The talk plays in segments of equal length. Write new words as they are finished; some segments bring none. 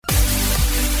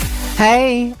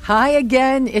Hey, hi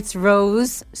again. It's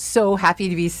Rose. So happy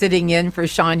to be sitting in for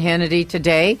Sean Hannity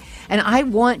today. And I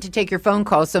want to take your phone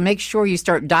calls, so make sure you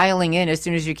start dialing in as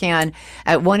soon as you can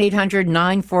at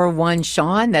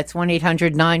 1-800-941-SEAN. That's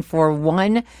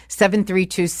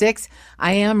 1-800-941-7326.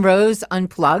 I am Rose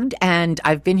Unplugged, and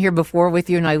I've been here before with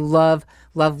you, and I love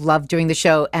doing the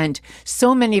show. And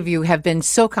so many of you have been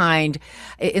so kind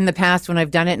in the past when I've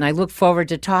done it, and I look forward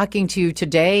to talking to you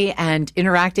today and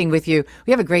interacting with you.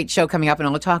 We have a great show coming up, and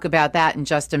I'll talk about that in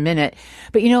just a minute.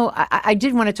 But, I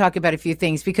did want to talk about a few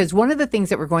things, because one of the things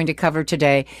that we're going to cover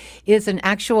today is an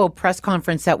actual press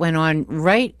conference that went on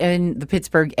right in the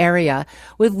Pittsburgh area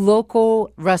with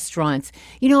local restaurants.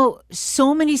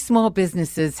 So many small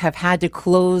businesses have had to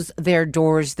close their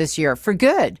doors this year for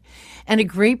good. And a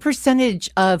great percentage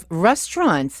of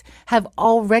restaurants have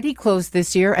already closed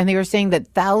this year, and they are saying that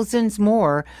thousands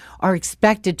more are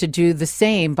expected to do the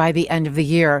same by the end of the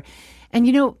year. And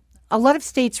a lot of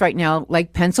states right now,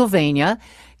 like Pennsylvania,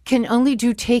 can only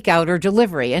do takeout or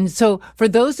delivery. And so for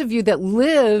those of you that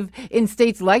live in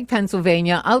states like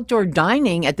Pennsylvania, outdoor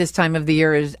dining at this time of the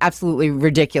year is absolutely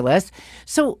ridiculous.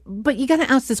 But you got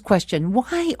to ask this question: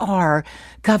 why are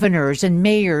governors and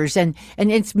mayors, and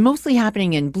it's mostly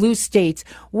happening in blue states,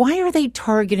 why are they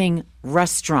targeting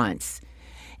restaurants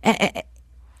and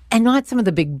not some of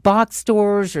the big box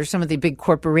stores or some of the big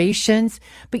corporations?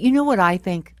 But you know what I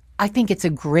think? I think it's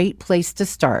a great place to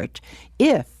start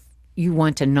if you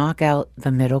want to knock out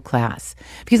the middle class.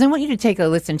 Because I want you to take a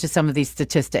listen to some of these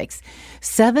statistics.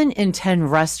 7 in 10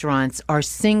 restaurants are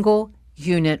single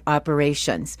unit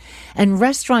operations, and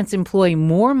restaurants employ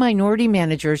more minority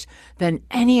managers than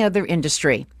any other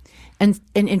industry. And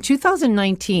in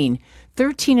 2019,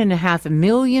 13.5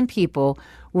 million people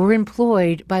were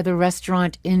employed by the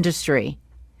restaurant industry.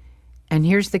 And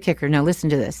here's the kicker. Now listen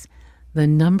to this. The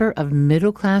number of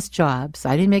middle-class jobs,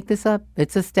 I didn't make this up,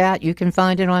 it's a stat, you can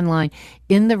find it online,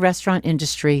 in the restaurant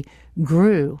industry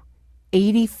grew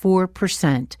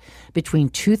 84% between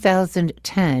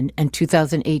 2010 and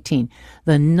 2018.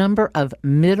 The number of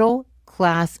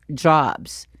middle-class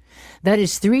jobs. That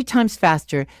is 3 times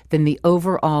faster than the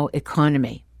overall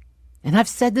economy. And I've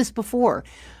said this before,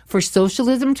 for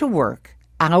socialism to work,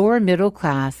 our middle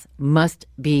class must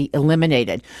be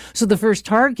eliminated. So the first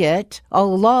target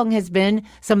all along has been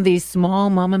some of these small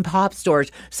mom and pop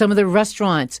stores, some of the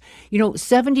restaurants.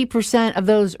 70% of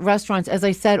those restaurants, as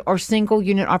I said, are single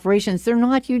unit operations. They're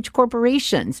not huge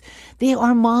corporations. They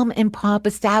are mom and pop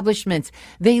establishments.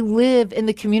 They live in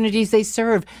the communities they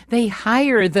serve. They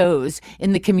hire those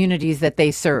in the communities that they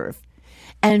serve.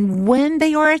 And when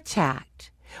they are attacked,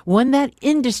 when that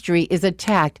industry is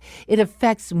attacked, it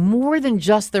affects more than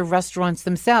just the restaurants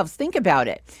themselves. Think about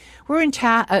it. We're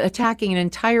attacking an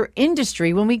entire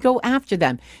industry when we go after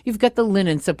them. You've got the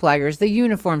linen suppliers, the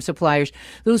uniform suppliers,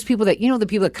 those people that, the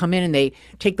people that come in and they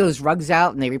take those rugs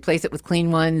out and they replace it with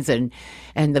clean ones, and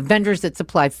the vendors that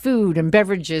supply food and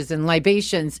beverages and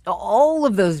libations, all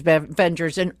of those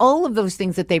vendors and all of those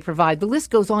things that they provide. The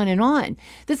list goes on and on.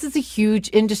 This is a huge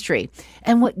industry.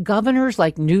 And what governors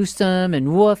like Newsom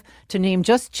and Wolf, to name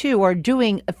just 2, are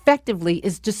doing effectively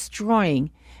is destroying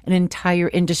an entire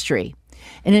industry.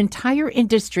 An entire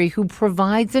industry who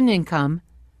provides an income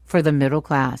for the middle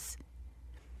class.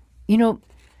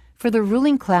 For the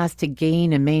ruling class to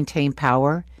gain and maintain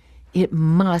power, it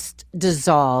must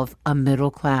dissolve a middle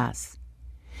class.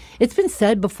 It's been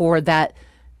said before that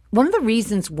one of the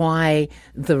reasons why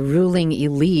the ruling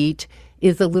elite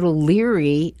is a little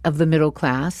leery of the middle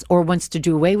class or wants to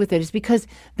do away with it is because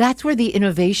that's where the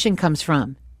innovation comes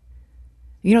from.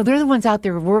 They're the ones out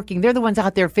there working. They're the ones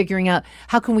out there figuring out,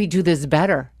 how can we do this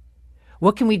better?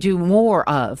 What can we do more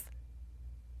of?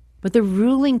 But the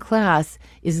ruling class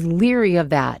is leery of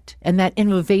that and that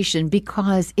innovation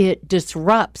because it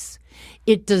disrupts.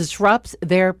 It disrupts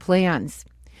their plans.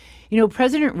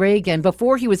 President Reagan,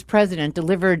 before he was president,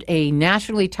 delivered a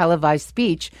nationally televised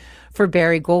speech for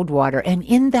Barry Goldwater. And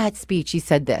in that speech, he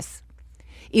said this: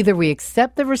 either we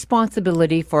accept the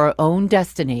responsibility for our own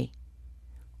destiny,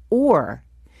 or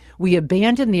we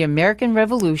abandon the American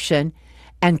Revolution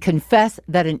and confess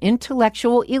that an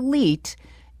intellectual elite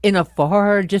in a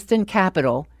far distant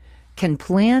capital can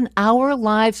plan our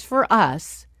lives for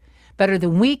us better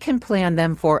than we can plan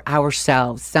them for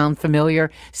ourselves. Sound familiar?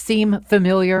 Seem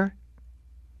familiar?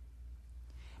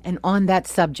 And on that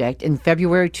subject, in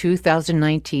February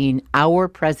 2019, our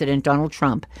President Donald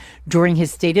Trump, during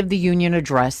his State of the Union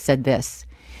address, said this: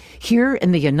 here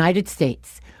in the United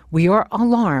States, we are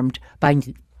alarmed by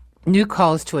new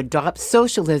calls to adopt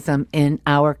socialism in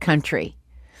our country.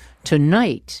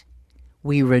 Tonight,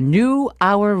 we renew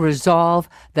our resolve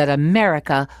that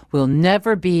America will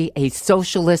never be a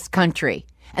socialist country.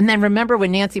 And then remember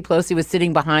when Nancy Pelosi was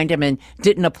sitting behind him and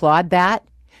didn't applaud that?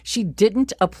 She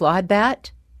didn't applaud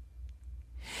that.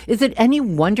 Is it any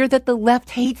wonder that the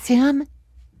left hates him?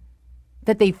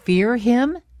 That they fear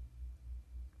him?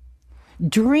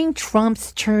 During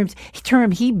Trump's term,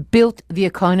 he built the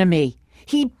economy.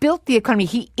 He built the economy.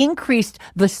 He increased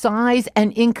the size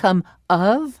and income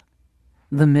of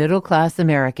the middle-class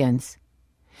Americans.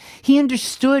 He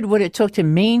understood what it took to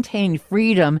maintain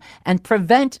freedom and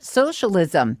prevent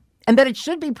socialism, and that it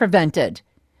should be prevented.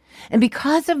 And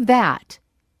because of that,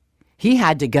 he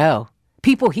had to go.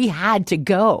 He had to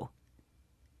go.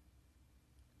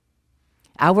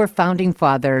 Our founding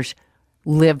fathers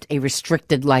lived a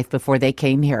restricted life before they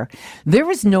came here. There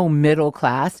was no middle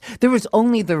class. There was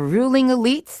only the ruling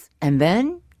elites and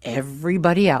then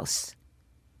everybody else.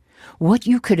 What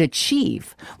you could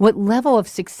achieve, what level of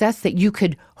success that you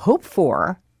could hope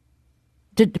for,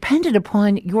 depended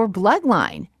upon your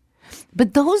bloodline.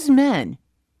 But those men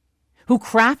who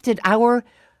crafted our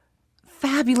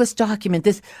fabulous document,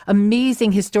 this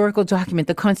amazing historical document,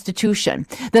 the Constitution,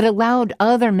 that allowed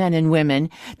other men and women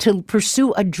to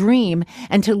pursue a dream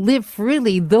and to live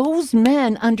freely, those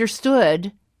men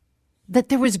understood that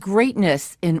there was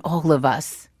greatness in all of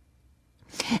us,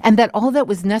 and that all that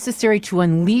was necessary to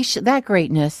unleash that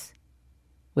greatness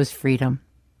was freedom.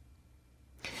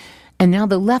 And now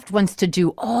the left wants to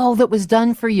do all that was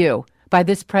done for you by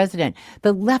this president.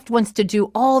 The left wants to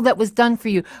do all that was done for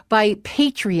you by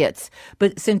patriots.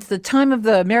 But since the time of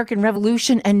the American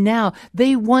Revolution and now,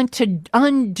 they want to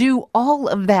undo all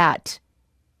of that.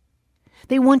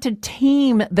 They want to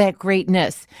tame that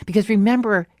greatness because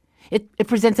remember, it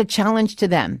presents a challenge to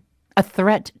them, a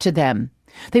threat to them.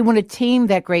 They want to tame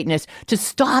that greatness, to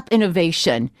stop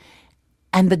innovation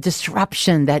and the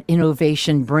disruption that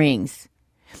innovation brings.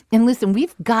 And listen,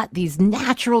 we've got these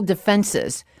natural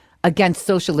defenses against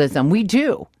socialism. We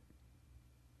do.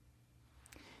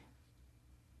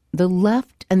 The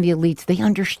left and the elites, they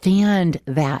understand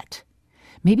that,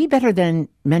 maybe better than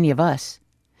many of us.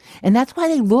 And that's why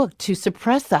they look to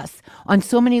suppress us on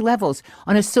so many levels,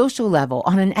 on a social level,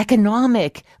 on an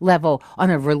economic level, on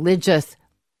a religious.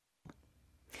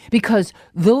 Because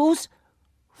those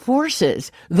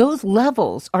forces, those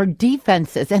levels are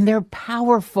defenses and they're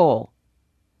powerful.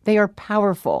 They are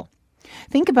powerful.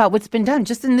 Think about what's been done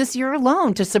just in this year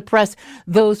alone to suppress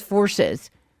those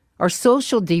forces. Our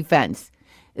social defense,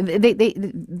 they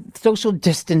social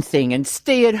distancing and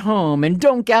stay at home and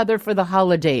don't gather for the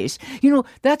holidays. You know,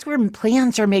 that's where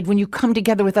plans are made when you come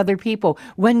together with other people,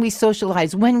 when we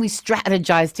socialize, when we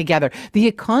strategize together. The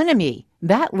economy,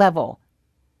 that level,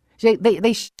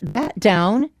 they shut that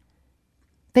down.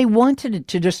 They wanted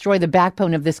to destroy the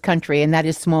backbone of this country, and that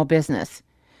is small business.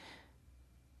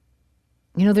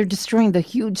 You know, they're destroying the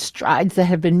huge strides that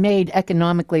have been made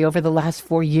economically over the last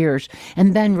 4 years.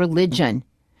 And then religion,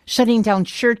 shutting down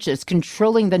churches,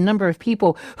 controlling the number of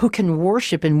people who can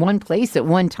worship in one place at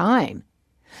one time.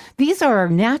 These are our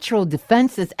natural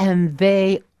defenses, and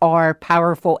they are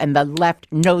powerful, and the left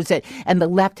knows it. And the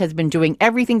left has been doing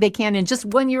everything they can in just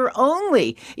 1 year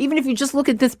only. Even if you just look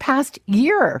at this past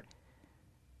year,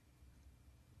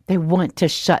 they want to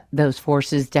shut those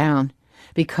forces down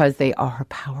because they are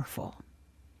powerful.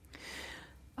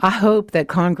 I hope that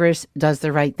Congress does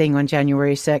the right thing on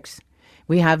January 6th.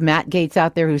 We have Matt Gaetz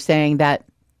out there who's saying that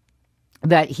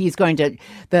he's going to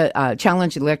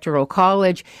challenge the Electoral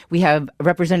College. We have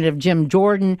Representative Jim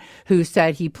Jordan, who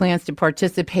said he plans to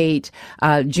participate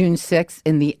June 6th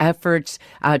in the efforts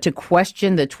to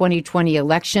question the 2020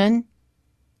 election.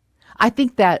 I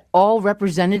think that all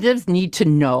representatives need to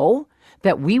know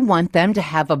that we want them to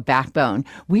have a backbone.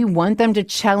 We want them to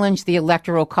challenge the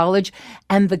Electoral College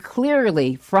and the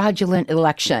clearly fraudulent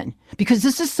election, because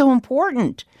this is so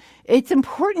important. It's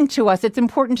important to us. It's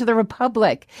important to the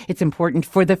Republic. It's important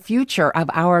for the future of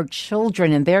our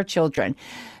children and their children.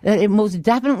 It most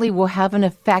definitely will have an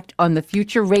effect on the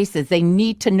future races. They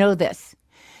need to know this.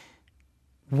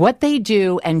 What they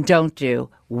do and don't do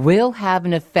will have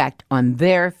an effect on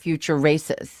their future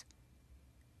races.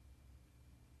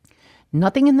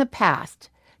 Nothing in the past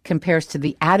compares to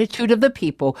the attitude of the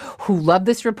people who love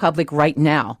this republic right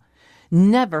now.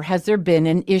 Never has there been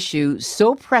an issue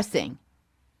so pressing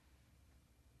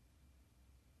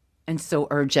and so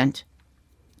urgent.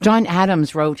 John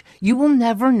Adams wrote, "You will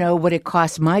never know what it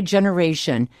costs my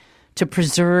generation to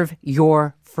preserve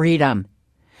your freedom.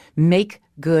 Make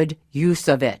good use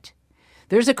of it."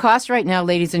 There's a cost right now,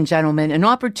 ladies and gentlemen, an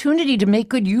opportunity to make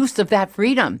good use of that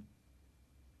freedom.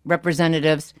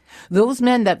 representatives, those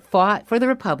men that fought for the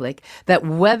Republic, that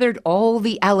weathered all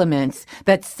the elements,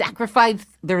 that sacrificed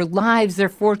their lives, their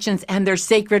fortunes, and their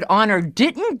sacred honor,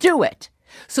 didn't do it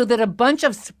so that a bunch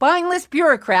of spineless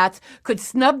bureaucrats could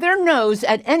snub their nose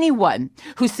at anyone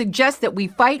who suggests that we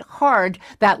fight hard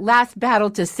that last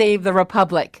battle to save the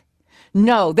Republic.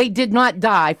 No, they did not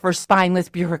die for spineless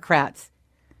bureaucrats.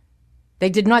 They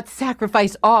did not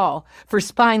sacrifice all for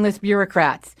spineless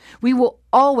bureaucrats. We will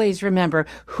always remember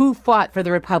who fought for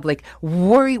the Republic.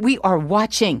 We are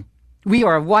watching. We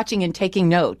are watching and taking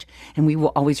note. And we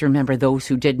will always remember those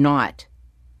who did not.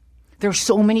 There are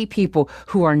so many people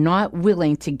who are not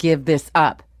willing to give this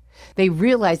up. They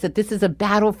realize that this is a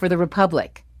battle for the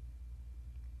Republic.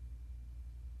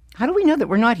 How do we know that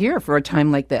we're not here for a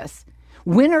time like this?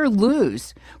 Win or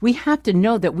lose, we have to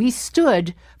know that we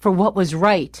stood for what was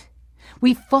right.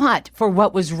 We fought for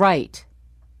what was right.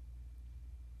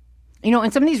 You know,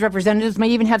 and some of these representatives may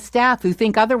even have staff who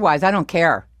think otherwise. I don't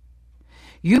care.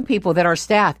 You people that are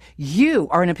staff, you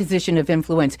are in a position of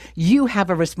influence. You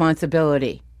have a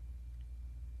responsibility.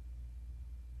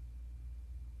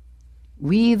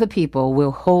 We, the people,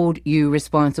 will hold you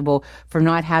responsible for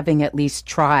not having at least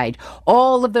tried.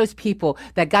 All of those people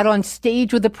that got on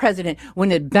stage with the president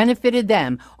when it benefited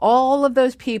them, all of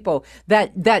those people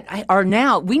that are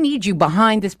now, we need you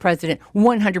behind this president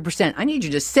 100%. I need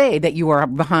you to say that you are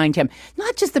behind him.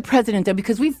 Not just the president, though,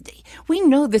 because we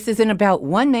know this isn't about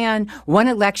one man, one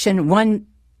election, one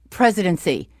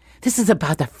presidency. This is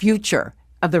about the future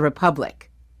of the Republic.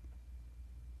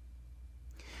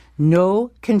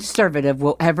 No conservative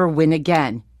will ever win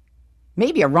again.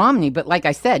 Maybe a Romney, but like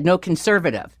I said, no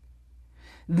conservative.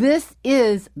 This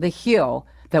is the hill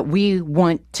that we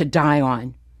want to die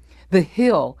on. The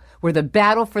hill where the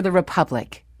battle for the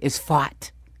Republic is fought.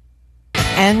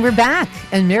 And we're back,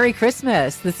 and Merry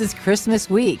Christmas. This is Christmas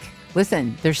week.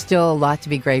 Listen, there's still a lot to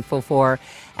be grateful for.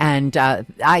 And I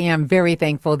am very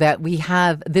thankful that we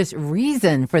have this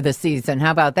reason for the season.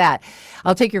 How about that?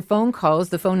 I'll take your phone calls.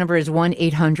 The phone number is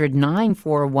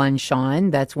 1-800-941-SEAN.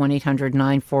 That's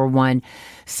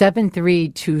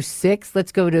 1-800-941-7326.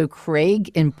 Let's go to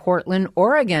Craig in Portland,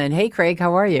 Oregon. Hey, Craig,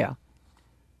 how are you?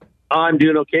 I'm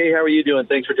doing okay. How are you doing?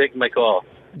 Thanks for taking my call.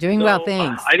 Doing well,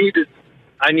 thanks. I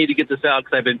need to get this out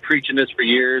because I've been preaching this for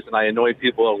years, and I annoy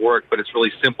people at work, but it's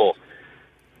really simple.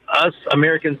 Us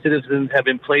American citizens have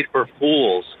been played for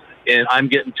fools, and I'm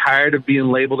getting tired of being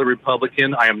labeled a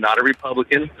Republican. I am not a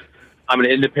Republican. I'm an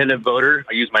independent voter.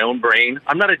 I use my own brain.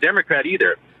 I'm not a Democrat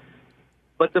either.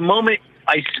 But the moment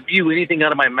I spew anything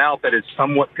out of my mouth that is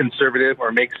somewhat conservative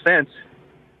or makes sense,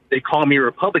 they call me a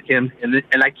Republican,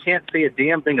 and I can't say a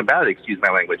damn thing about it, excuse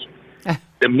my language.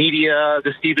 The media,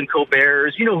 the Stephen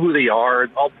Colberts, you know who they are,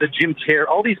 all the Jim Carrey,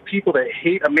 all these people that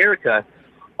hate America.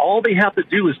 All they have to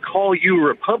do is call you a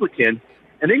Republican,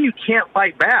 and then you can't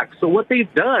fight back. So what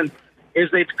they've done is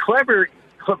they've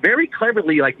very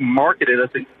cleverly marketed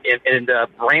us and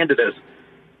branded us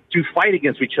to fight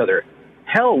against each other.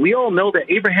 Hell, we all know that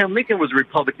Abraham Lincoln was a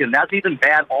Republican. That's even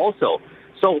bad also.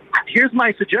 So here's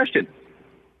my suggestion.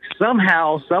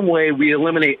 Somehow, some way, we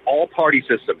eliminate all party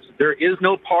systems. There is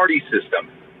no party system.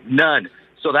 None.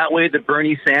 So that way the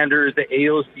Bernie Sanders, the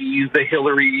AOCs, the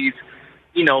Hillarys,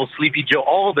 Sleepy Joe,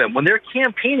 all of them, when they're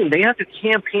campaigning, they have to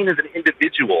campaign as an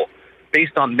individual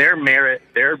based on their merit,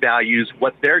 their values,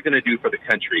 what they're going to do for the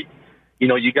country.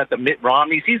 You got the Mitt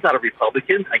Romneys. He's not a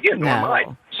Republican. Again, nor am I.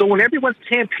 So when everyone's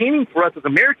campaigning for us as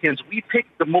Americans, we pick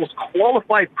the most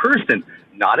qualified person,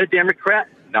 not a Democrat,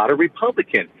 not a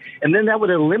Republican. And then that would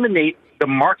eliminate the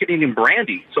marketing and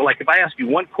branding. So if I ask you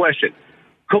one question,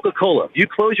 Coca-Cola, if you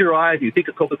close your eyes and you think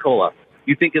of Coca-Cola,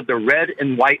 you think of the red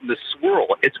and white and the swirl.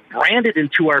 It's branded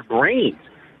into our brains.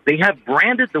 They have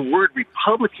branded the word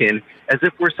Republican as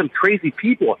if we're some crazy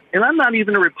people. And I'm not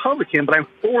even a Republican, but I'm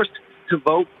forced to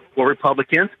vote for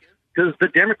Republicans because the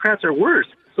Democrats are worse.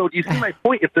 So do you see my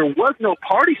point? If there was no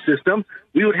party system,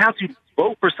 we would have to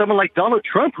vote for someone like Donald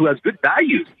Trump who has good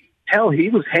values. Hell, he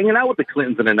was hanging out with the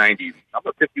Clintons in the 90s. I'm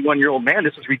a 51-year-old man.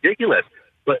 This is ridiculous.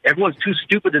 But everyone's too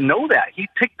stupid to know that. He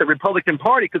picked the Republican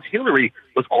Party because Hillary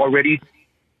was already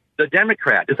the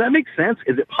Democrat. Does that make sense?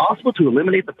 Is it possible to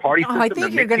eliminate the party system? I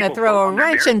think you're going to throw a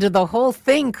wrench into the whole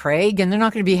thing, Craig, and they're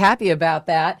not going to be happy about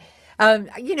that. And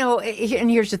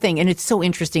here's the thing, and it's so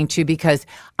interesting too, because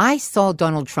I saw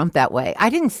Donald Trump that way. I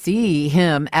didn't see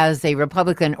him as a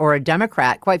Republican or a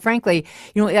Democrat. Quite frankly,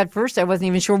 at first I wasn't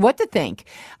even sure what to think.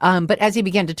 But as he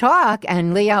began to talk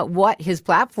and lay out what his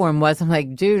platform was, I'm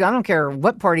like, dude, I don't care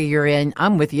what party you're in,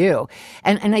 I'm with you.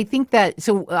 And I think that,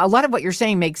 so a lot of what you're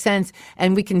saying makes sense,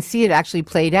 and we can see it actually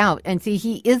played out. And see,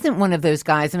 he isn't one of those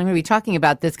guys, and I'm going to be talking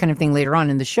about this kind of thing later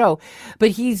on in the show, but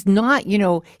he's not,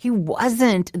 he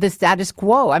wasn't the status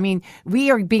quo. I mean, we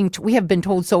have been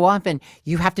told so often,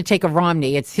 you have to take a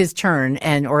Romney, it's his turn,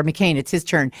 or McCain, it's his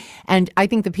turn. And I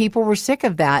think the people were sick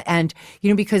of that, and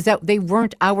because they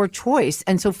weren't our choice.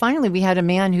 And so finally we had a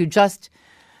man who just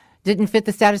didn't fit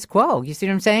the status quo. You see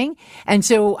what I'm saying? And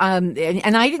so,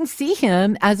 and I didn't see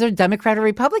him as a Democrat or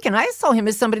Republican. I saw him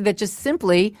as somebody that just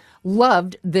simply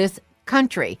loved this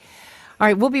country. All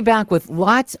right, we'll be back with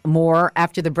lots more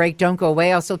after the break. Don't go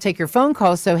away. I'll still take your phone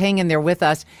calls, so hang in there with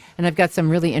us. And I've got some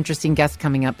really interesting guests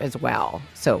coming up as well.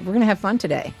 So we're going to have fun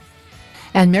today.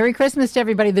 And Merry Christmas to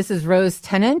everybody. This is Rose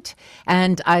Tennant,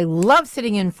 and I love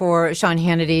sitting in for Sean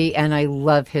Hannity, and I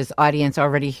love his audience.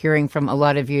 Already hearing from a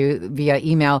lot of you via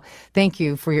email. Thank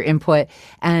you for your input.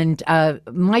 And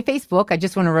my Facebook, I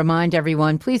just want to remind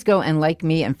everyone, please go and like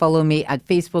me and follow me at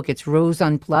Facebook. It's Rose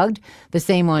Unplugged, the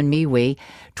same on MeWe.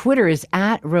 Twitter is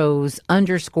 @Rose_Unplugged.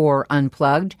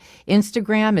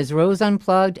 Instagram is Rose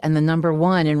Unplugged and the number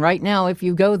 1. And right now, if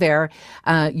you go there,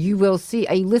 you will see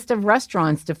a list of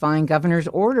restaurants defying governor's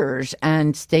orders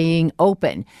and staying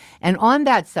open. And on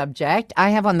that subject, I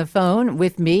have on the phone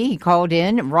with me, he called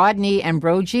in, Rodney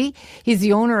Ambrogi. He's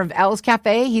the owner of Al's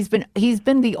Cafe. He's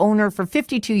been the owner for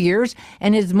 52 years,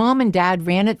 and his mom and dad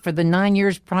ran it for the 9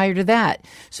 years prior to that.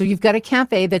 So you've got a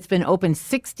cafe that's been open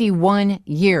 61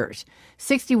 years.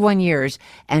 61 years.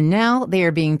 And now they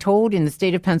are being told in the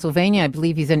state of Pennsylvania, I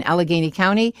believe he's in Allegheny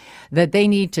County, that they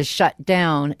need to shut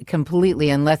down completely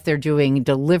unless they're doing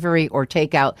delivery or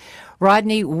takeout.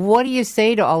 Rodney, what do you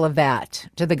say to all of that,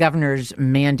 to the governor's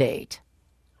mandate?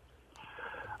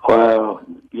 Well,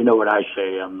 you know what I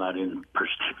say. I'm not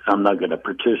going to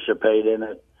participate in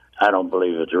it. I don't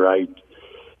believe it's right.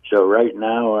 So right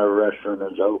now our restaurant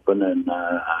is open, and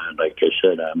like I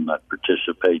said, I'm not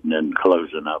participating in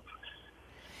closing up.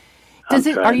 I'm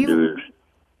sorry.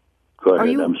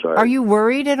 Are you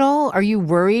worried at all? Are you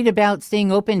worried about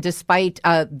staying open despite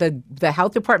the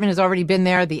health department has already been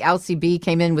there? The LCB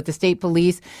came in with the state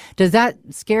police. Does that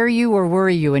scare you or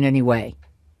worry you in any way?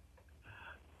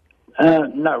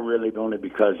 Not really, only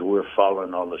because we're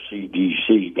following all the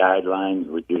CDC guidelines.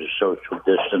 We do the social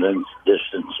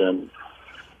distancing.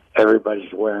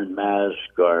 Everybody's wearing masks.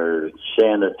 Our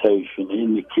sanitation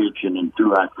in the kitchen and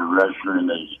throughout the restaurant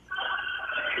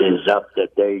is up to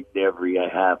date every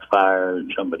half hour,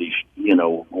 and somebody's,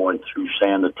 going through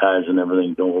sanitizing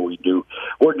everything, doing what we do.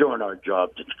 We're doing our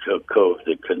job to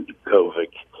COVID.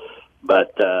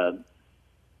 But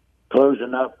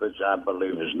closing up, I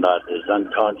believe, is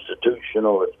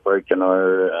unconstitutional. It's breaking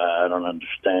our, I don't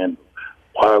understand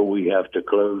why we have to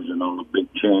close, and all the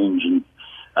big change and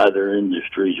other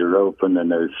industries are open, and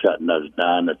they're shutting us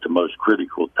down at the most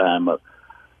critical time of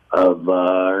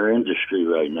our industry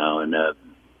right now. And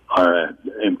our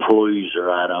employees are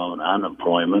out on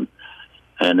unemployment,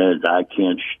 and I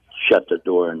can't shut the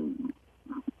door and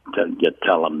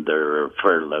tell them they're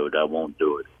furloughed. I won't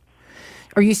do it.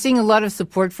 Are you seeing a lot of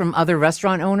support from other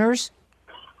restaurant owners?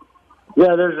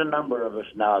 Yeah, there's a number of us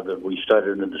now that we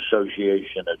started an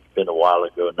association. It's been a while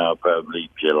ago now, probably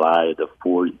July the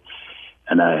 4th,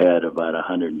 and I had about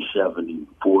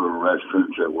 174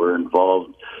 restaurants that were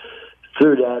involved.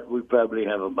 Through that, we probably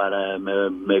have about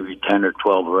maybe 10 or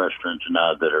 12 restaurants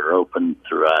now that are open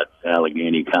throughout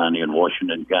Allegheny County and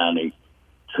Washington County,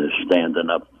 standing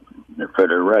up for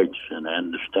their rights and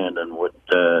understanding what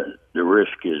the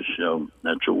risk is. So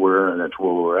that's where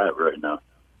we're at right now.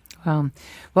 Well,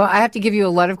 I have to give you a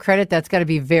lot of credit. That's got to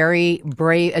be very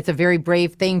brave. It's a very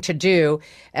brave thing to do.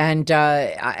 And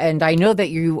I know that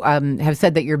you have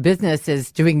said that your business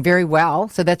is doing very well.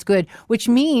 So that's good, which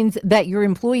means that your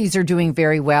employees are doing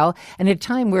very well. And at a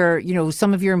time where,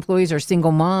 some of your employees are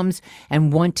single moms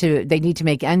and they need to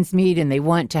make ends meet, and they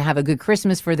want to have a good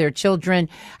Christmas for their children.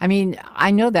 I mean, I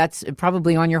know that's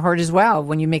probably on your heart as well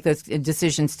when you make those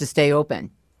decisions to stay open.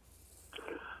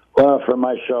 Well, for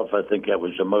myself, I think that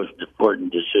was the most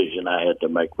important decision I had to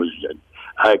make, was that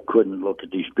I couldn't look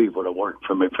at these people that worked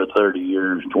for me for 30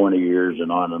 years, 20 years, and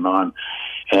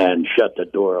and shut the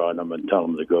door on them and tell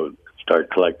them to go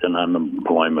start collecting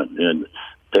unemployment. And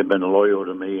they've been loyal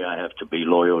to me. I have to be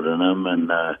loyal to them.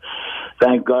 And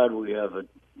thank God we have a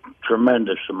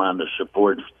tremendous amount of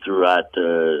support throughout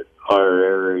our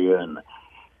area. And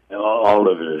all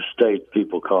over the state,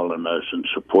 people calling us and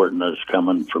supporting us,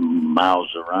 coming from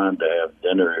miles around to have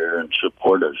dinner here and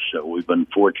support us. So we've been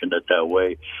fortunate that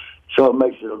way. So it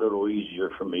makes it a little easier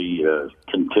for me to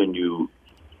continue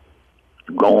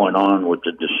going on with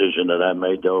the decision that I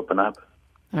made to open up.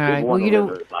 All right. Well, you know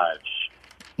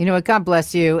what? God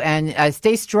bless you, and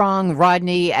stay strong,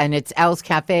 Rodney. And it's Al's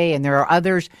Cafe, and there are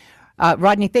others.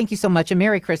 Rodney, thank you so much, and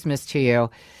Merry Christmas to you.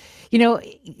 You know,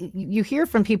 you hear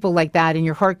from people like that and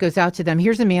your heart goes out to them.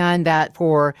 Here's a man that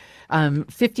for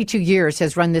 52 years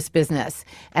has run this business.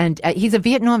 And he's a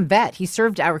Vietnam vet. He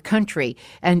served our country.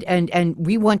 And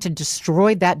we want to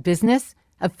destroy that business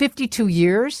of 52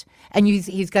 years. And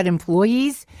he's got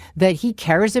employees that he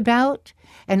cares about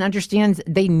and understands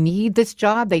they need this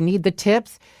job. They need the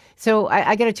tips. So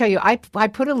I got to tell you, I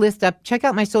put a list up. Check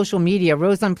out my social media,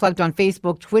 Rose Unplugged on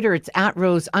Facebook, Twitter. It's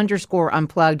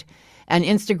 @Rose_Unplugged. And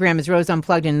Instagram is Rose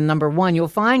Unplugged and number 1. You'll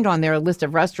find on there a list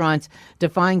of restaurants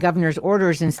defying governor's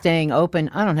orders and staying open.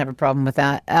 I don't have a problem with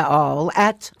that at all.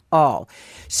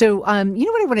 So, you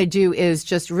know what I want to do is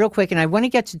just real quick, and I want to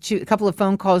get to a couple of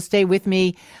phone calls. Stay with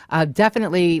me.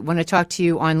 Definitely want to talk to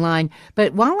you online.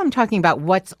 But while I'm talking about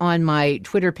what's on my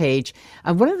Twitter page,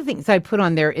 one of the things I put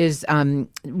on there is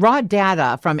raw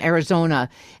data from Arizona.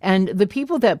 And the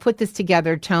people that put this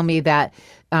together tell me that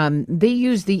they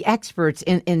use the experts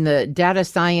in the data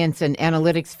science and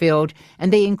analytics field,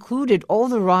 and they included all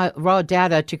the raw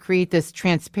data to create this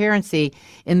transparency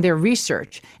in their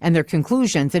research and their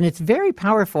conclusions. And it's very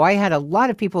powerful. I had a lot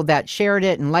of people that shared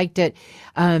it and liked it.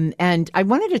 And I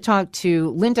wanted to talk to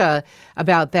Linda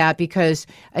about that because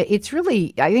it's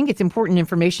really, I think it's important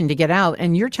information to get out.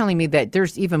 And you're telling me that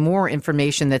there's even more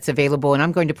information that's available, and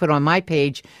I'm going to put on my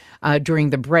page during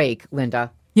the break,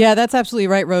 Linda. Yeah, that's absolutely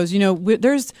right, Rose. You know,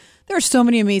 there are so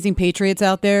many amazing patriots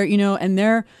out there, you know, and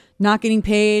they're not getting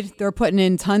paid. They're putting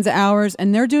in tons of hours,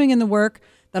 and they're doing in the work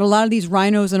that a lot of these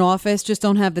rhinos in office just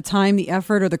don't have the time, the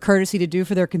effort, or the courtesy to do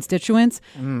for their constituents.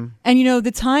 And, you know,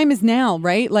 the time is now,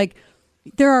 right? Like,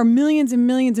 there are millions and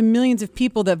millions and millions of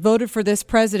people that voted for this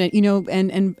president, you know,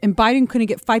 and Biden couldn't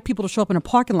get 5 people to show up in a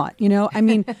parking lot, you know? I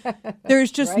mean,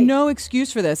 there's just no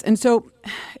excuse for this. And so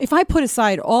if I put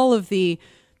aside all of the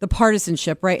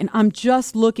partisanship, right? And I'm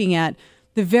just looking at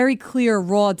the very clear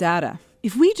raw data.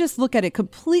 If we just look at it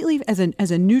completely as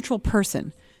a neutral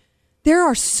person, there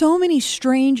are so many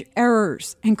strange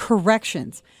errors and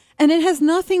corrections. And it has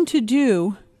nothing to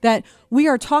do that we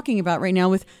are talking about right now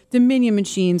with Dominion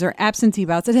machines or absentee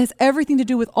ballots. It has everything to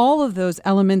do with all of those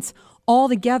elements all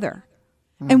together.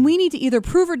 And we need to either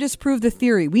prove or disprove the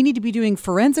theory. We need to be doing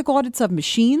forensic audits of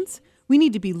machines. We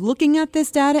need to be looking at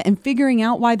this data and figuring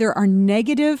out why there are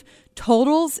negative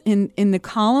totals in the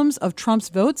columns of Trump's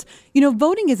votes. You know,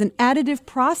 voting is an additive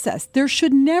process. There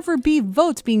should never be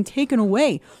votes being taken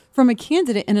away from a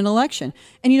candidate in an election.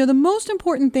 And, you know, the most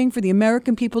important thing for the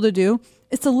American people to do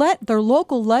is to let their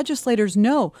local legislators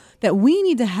know that we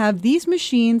need to have these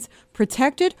machines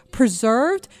protected,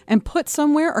 preserved, and put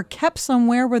somewhere or kept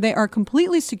somewhere where they are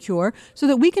completely secure so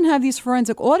that we can have these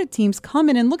forensic audit teams come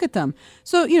in and look at them.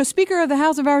 So, you know, Speaker of the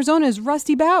House of Arizona is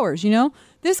Rusty Bowers, you know.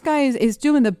 This guy is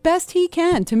doing the best he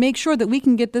can to make sure that we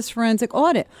can get this forensic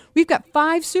audit. We've got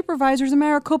 5 supervisors in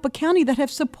Maricopa County that have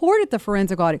supported the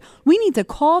forensic audit. We need to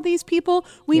call these people.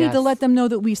 We need to let them know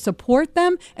that we support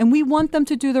them and we want them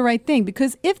to do the right thing.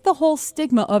 Because if the whole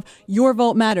stigma of your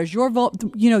vote matters, your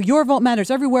vote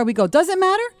matters everywhere we go, does it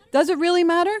matter? Does it really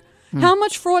matter? How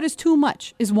much fraud is too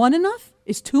much? Is 1 enough?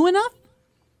 Is 2 enough?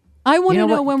 I want to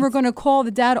know when we're going to call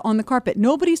the data on the carpet.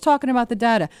 Nobody's talking about the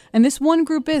data. And this one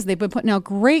group is. They've been putting out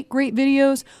great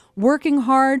videos, working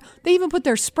hard. They even put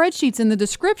their spreadsheets in the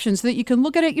description so that you can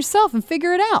look at it yourself and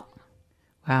figure it out.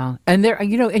 Wow. And there,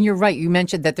 you know, and you're right. You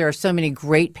mentioned that there are so many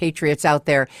great patriots out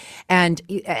there. And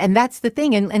that's the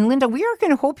thing. And Linda, we are going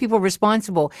to hold people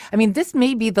responsible. I mean, this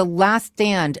may be the last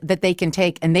stand that they can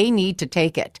take, and they need to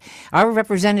take it. Our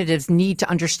representatives need to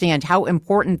understand how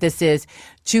important this is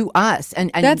to us. And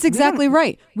that's exactly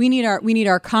right. We need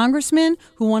our congressmen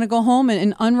who want to go home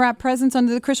and unwrap presents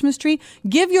under the Christmas tree.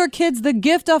 Give your kids the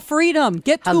gift of freedom.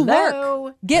 Get to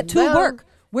work. Get to work.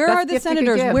 Where are the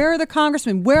senators? Where are the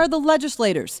congressmen? Where are the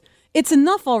legislators? It's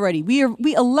enough already.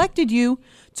 We elected you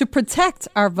to protect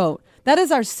our vote. That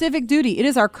is our civic duty. It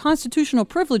is our constitutional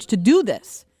privilege to do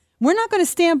this. We're not going to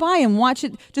stand by and watch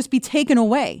it just be taken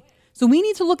away. So we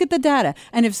need to look at the data.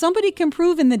 And if somebody can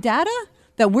prove in the data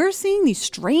that we're seeing these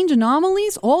strange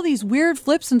anomalies, all these weird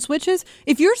flips and switches,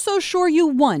 if you're so sure you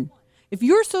won, if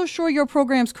you're so sure your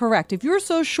program's correct, if you're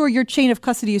so sure your chain of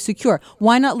custody is secure,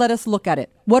 why not let us look at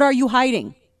it? What are you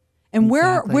hiding? And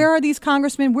where are these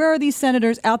congressmen, where are these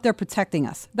senators out there protecting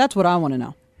us? That's what I want to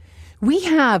know. We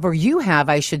have, or you have,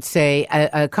 I should say,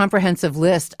 a comprehensive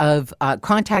list of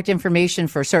contact information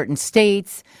for certain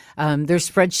states. There's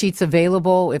spreadsheets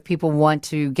available if people want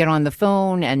to get on the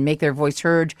phone and make their voice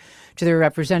heard to their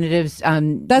representatives.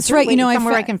 That's right.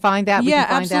 Somewhere I can find that. Yeah,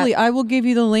 absolutely. I will give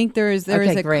you the link. There is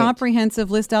a great.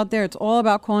 comprehensive list out there. It's all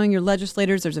about calling your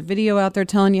legislators. There's a video out there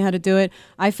telling you how to do it.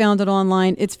 I found it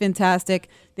online. It's fantastic.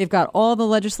 They've got all the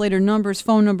legislator numbers,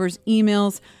 phone numbers,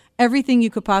 emails, everything you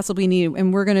could possibly need,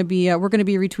 and we're going to be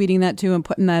retweeting that too and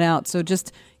putting that out. So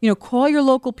just call your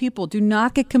local people. Do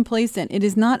not get complacent. It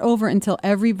is not over until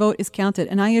every vote is counted.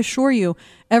 And I assure you,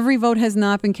 every vote has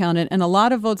not been counted, and a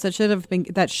lot of votes that should have been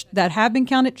that have been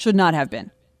counted should not have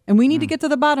been. And we need to get to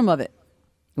the bottom of it.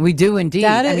 We do indeed.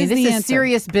 This is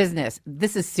serious business.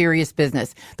 This is serious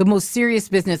business. The most serious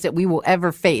business that we will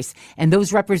ever face. And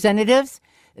those representatives,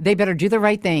 they better do the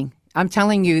right thing. I'm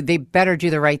telling you, they better do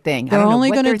the right thing. They're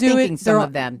only going to do it. Some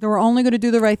of them. They're only going to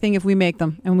do the right thing if we make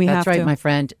them, and we have to. That's right, my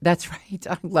friend. That's right.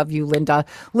 I love you, Linda.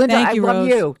 Linda, Thank you, I love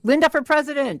Rose. you. Linda for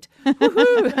president.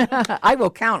 I will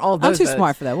count all those. I'm too votes.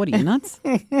 smart for that. What are you, nuts?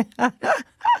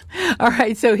 All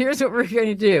right, so here's what we're going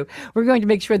to do. We're going to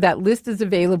make sure that list is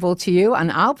available to you,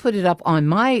 and I'll put it up on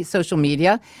my social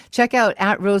media. Check out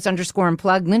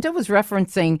 @Rose_Unplugged. Linda was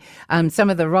referencing some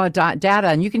of the raw data,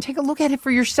 and you can take a look at it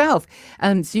for yourself.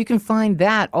 So you can find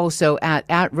that also at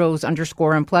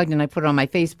 @Rose_Unplugged, and I put it on my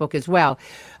Facebook as well.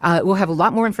 We'll have a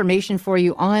lot more information for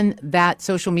you on that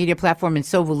social media platform, and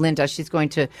so will Linda. She's going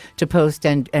to post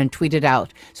and tweet it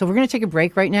out. So we're going to take a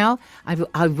break right now.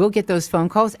 I will get those phone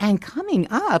calls, and coming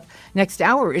up next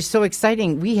hour is so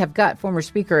exciting. We have got former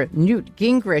Speaker Newt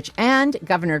Gingrich and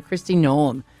Governor Kristi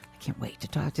Noem. I can't wait to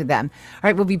talk to them. All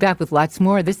right, we'll be back with lots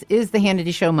more. This is The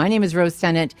Hannity Show. My name is Rose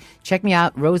Tennant. Check me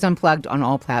out, Rose Unplugged, on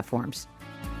all platforms.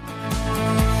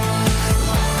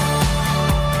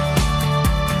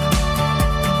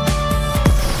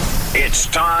 It's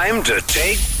time to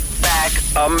take back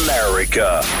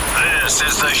America. This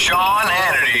is the Sean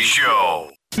Hannity Show.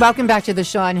 Welcome back to the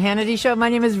Sean Hannity Show. My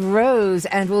name is Rose,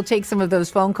 and we'll take some of those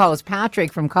phone calls.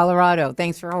 Patrick from Colorado,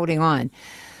 thanks for holding on.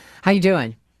 How you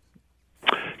doing?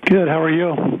 Good. How are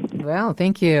you? Well,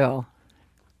 thank you.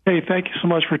 Hey, thank you so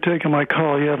much for taking my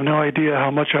call. You have no idea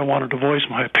how much I wanted to voice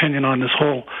my opinion on this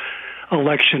whole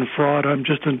election fraud. I'm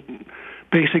just a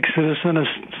basic citizen, a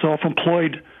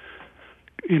self-employed,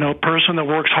 person that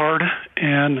works hard,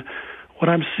 and what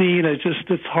I'm seeing is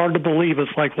it's hard to believe.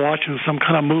 It's like watching some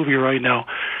kind of movie right now.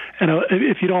 And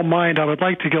if you don't mind, I would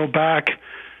like to go back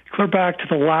to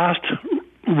the last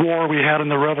war we had in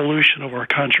the revolution of our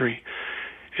country.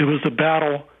 It was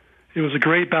the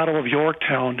great battle of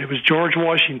Yorktown. It was George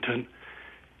Washington.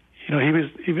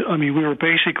 We were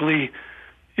basically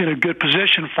in a good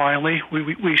position finally.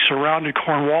 We surrounded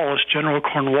Cornwallis, General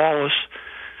Cornwallis,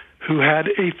 who had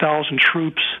 8,000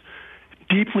 troops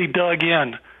deeply dug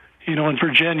in, in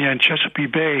Virginia and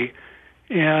Chesapeake Bay.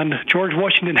 And George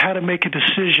Washington had to make a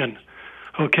decision,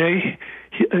 okay?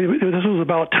 This was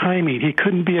about timing. He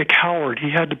couldn't be a coward.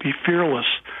 He had to be fearless.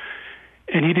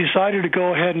 And he decided to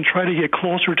go ahead and try to get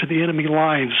closer to the enemy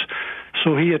lines.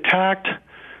 So he attacked,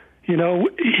 he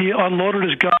unloaded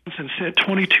his guns and sent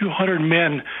 2,200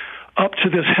 men up to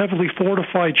this heavily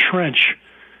fortified trench,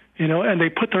 and they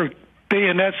put their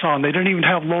bayonets on. They didn't even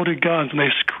have loaded guns, and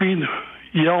they screamed,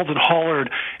 yelled, and hollered,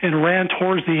 and ran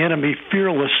towards the enemy,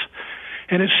 fearless.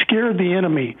 And it scared the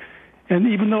enemy. And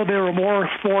even though they were more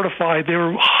fortified, they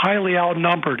were highly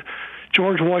outnumbered.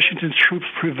 George Washington's troops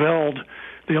prevailed.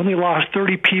 They only lost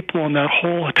 30 people in that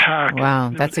whole attack.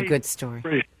 Wow, that's a good story.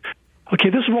 Okay,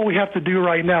 this is what we have to do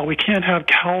right now. We can't have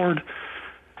coward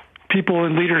people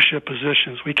in leadership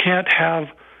positions. We can't have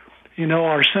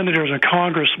our senators and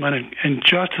congressmen and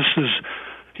justices,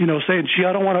 saying, gee,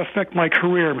 I don't want to affect my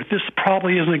career, but this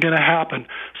probably isn't going to happen.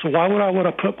 So why would I want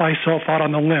to put myself out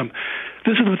on the limb?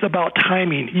 This is about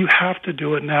timing. You have to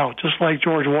do it now, just like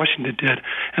George Washington did.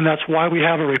 And that's why we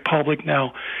have a republic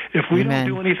now. If we don't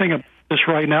do anything about this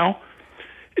right now,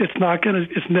 it's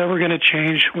never going to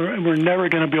change. We're never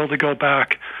going to be able to go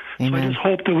back. Amen. So I just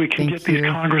hope that we can get these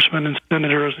congressmen and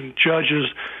senators and judges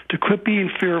to quit being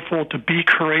fearful, to be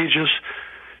courageous.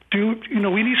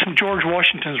 We need some George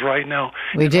Washingtons right now.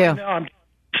 We do. Right now I'm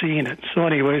seeing it. So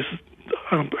anyways,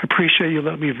 I appreciate you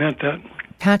letting me vent that.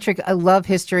 Patrick, I love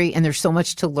history, and there's so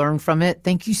much to learn from it.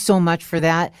 Thank you so much for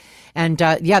that. And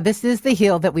this is the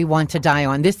hill that we want to die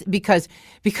on. This because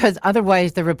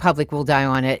otherwise the republic will die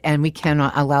on it, and we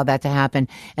cannot allow that to happen.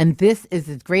 And this is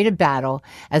as great a battle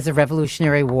as the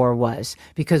Revolutionary War was,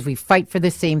 because we fight for the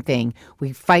same thing.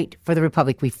 We fight for the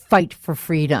republic. We fight for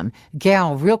freedom.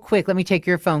 Gal, real quick, let me take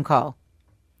your phone call.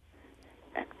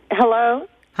 Hello?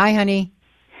 Hi, honey.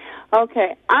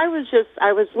 Okay, I was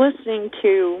listening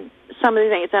to some of the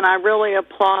things, and I really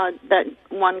applaud that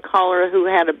one caller who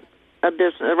had a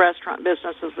restaurant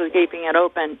business was keeping it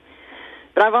open.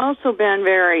 But I've also been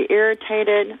very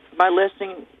irritated by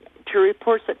listening to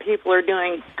reports that people are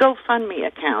doing GoFundMe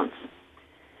accounts.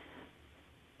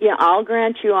 Yeah, I'll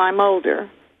grant you I'm older,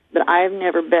 but I've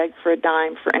never begged for a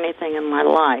dime for anything in my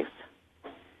life.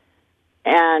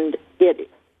 And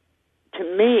to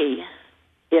me,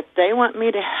 if they want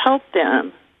me to help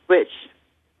them, which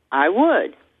I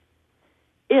would,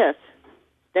 if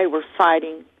they were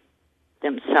fighting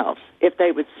themselves, if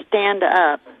they would stand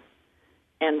up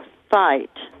and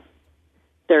fight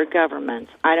their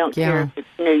governments. I don't care if it's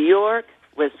New York,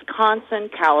 Wisconsin,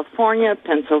 California,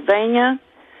 Pennsylvania.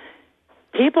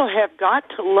 People have got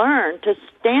to learn to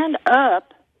stand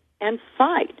up and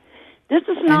fight. This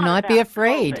is not and not be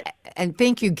afraid. COVID. And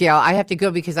thank you, Gail. I have to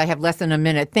go because I have less than a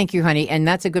minute. Thank you, honey. And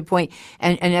that's a good point.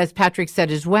 And as Patrick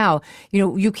said as well,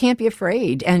 you can't be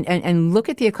afraid. And look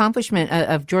at the accomplishment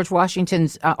of George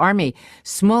Washington's army.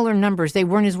 Smaller numbers. They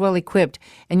weren't as well equipped.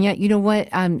 And yet, you know what?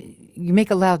 You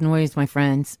make a loud noise, my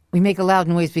friends. We make a loud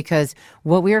noise because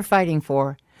what we are fighting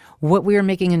for, what we are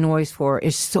making a noise for,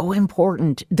 is so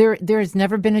important. There has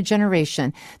never been a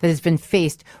generation that has been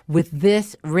faced with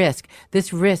this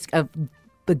risk of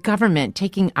the government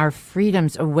taking our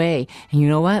freedoms away. And you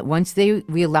know what? Once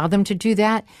we allow them to do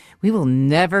that, we will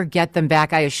never get them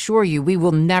back. I assure you, we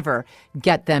will never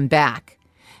get them back.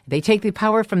 They take the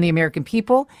power from the American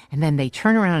people, and then they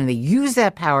turn around and they use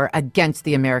that power against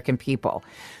the American people.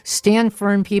 Stand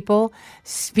firm, people.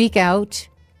 Speak out.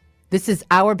 This is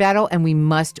our battle, and we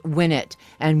must win it.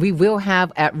 And we will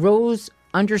have at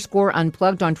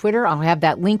Rose_Unplugged on Twitter. I'll have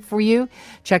that link for you.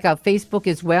 Check out Facebook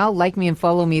as well. Like me and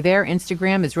follow me there.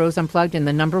 Instagram is Rose Unplugged and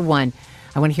the number 1.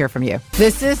 I want to hear from you.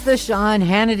 This is the Sean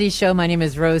Hannity Show. My name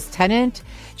is Rose Tennant.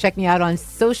 Check me out on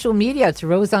social media. It's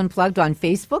Rose Unplugged on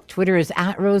Facebook. Twitter is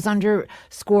at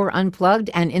Rose_Unplugged.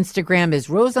 And Instagram is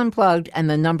Rose Unplugged and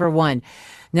the number 1.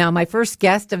 Now, my first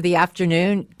guest of the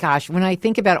afternoon, gosh, when I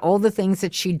think about all the things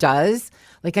that she does,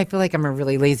 I feel like I'm a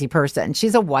really lazy person.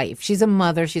 She's a wife, she's a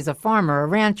mother, she's a farmer, a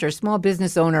rancher, small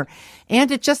business owner,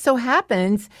 and it just so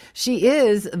happens she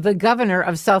is the governor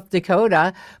of South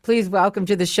Dakota. Please welcome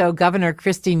to the show, Governor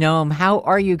Kristi Noem. How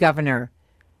are you, Governor?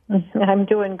 I'm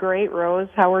doing great, Rose.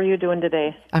 How are you doing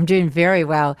today? I'm doing very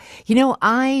well.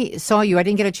 I saw you. I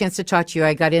didn't get a chance to talk to you.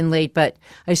 I got in late, but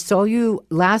I saw you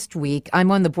last week.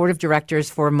 I'm on the board of directors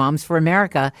for Moms for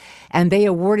America, and they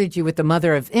awarded you with the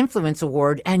Mother of Influence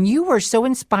Award, and you were so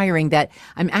inspiring that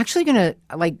I'm actually going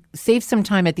to save some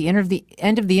time at the end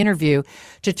of the interview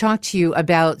to talk to you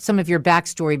about some of your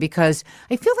backstory, because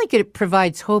I feel like it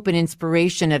provides hope and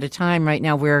inspiration at a time right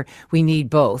now where we need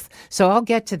both. So I'll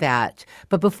get to that.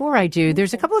 But before I do,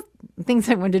 there's a couple of things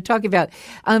I wanted to talk about.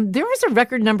 There was a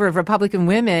record number of Republican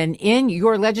women in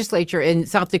your legislature in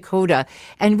South Dakota,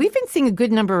 and we've been seeing a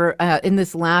good number in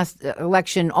this last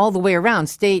election all the way around,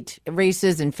 state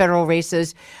races and federal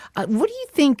races. What do you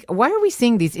think? Why are we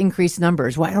seeing these increased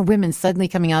numbers? Why are women suddenly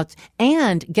coming out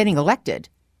and getting elected?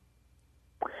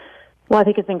 Well, I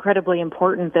think it's incredibly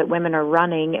important that women are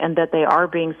running and that they are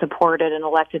being supported and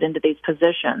elected into these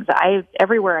positions.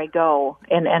 Everywhere I go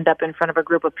and end up in front of a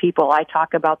group of people, I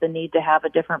talk about the need to have a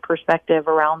different perspective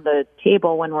around the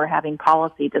table when we're having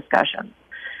policy discussions.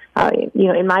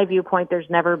 In my viewpoint, there's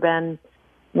never been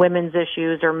women's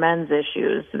issues or men's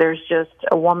issues. There's just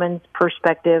a woman's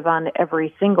perspective on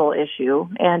every single issue,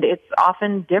 and it's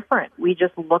often different. We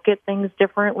just look at things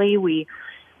differently. We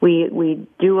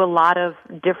do a lot of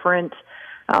different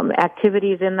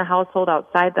activities in the household,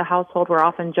 outside the household. We're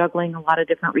often juggling a lot of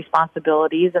different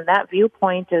responsibilities, and that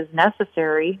viewpoint is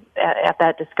necessary at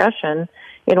that discussion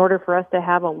in order for us to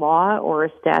have a law or a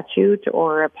statute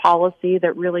or a policy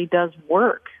that really does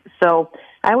work. So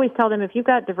I always tell them, if you've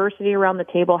got diversity around the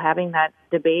table having that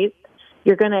debate,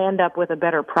 you're going to end up with a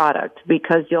better product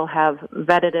because you'll have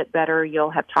vetted it better,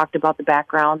 you'll have talked about the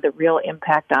background, the real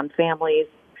impact on families,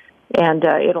 and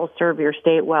it'll serve your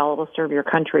state well, it'll serve your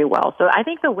country well. So I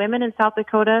think the women in South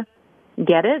Dakota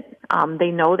get it.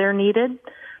 They know they're needed,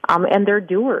 and they're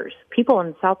doers. People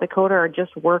in South Dakota are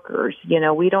just workers.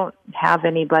 We don't have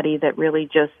anybody that really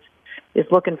just is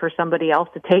looking for somebody else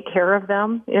to take care of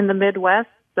them in the Midwest.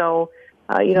 So,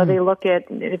 they look at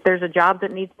if there's a job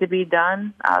that needs to be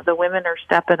done, the women are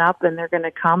stepping up, and they're going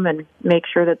to come and make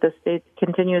sure that the state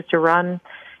continues to run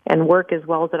and work as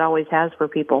well as it always has for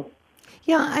people.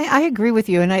 Yeah, I agree with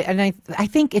you, and I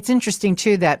think it's interesting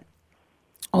too that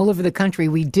all over the country,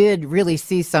 we did really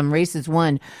see some races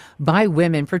won by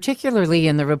women, particularly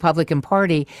in the Republican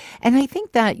Party. And I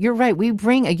think that you're right. We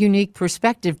bring a unique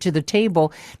perspective to the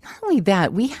table. Not only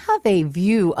that, we have a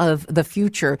view of the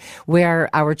future where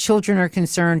our children are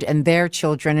concerned and their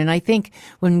children. And I think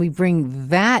when we bring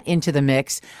that into the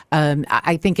mix,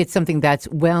 I think it's something that's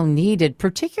well needed,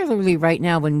 particularly right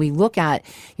now when we look at,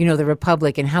 the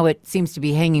Republic and how it seems to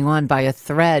be hanging on by a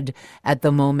thread at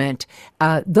the moment.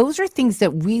 Those are things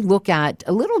that we look at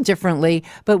a little differently,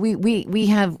 but we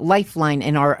have Lifeline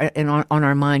on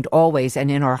our mind always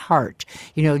and in our heart,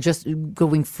 just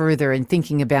going further and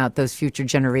thinking about those future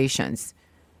generations.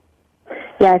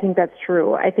 Yeah, I think that's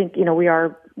true. I think, we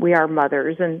are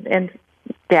mothers and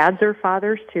dads are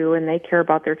fathers too, and they care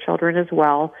about their children as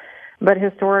well. But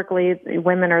historically,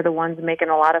 women are the ones making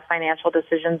a lot of financial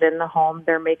decisions in the home.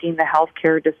 They're making the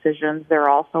healthcare decisions. They're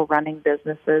also running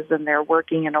businesses, and they're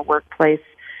working in a workplace.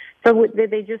 So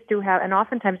they just do have, and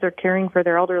oftentimes they're caring for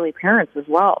their elderly parents as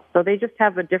well. So they just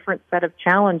have a different set of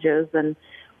challenges. And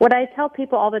what I tell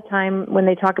people all the time when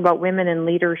they talk about women in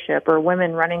leadership or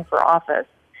women running for office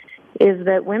is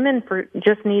that women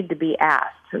just need to be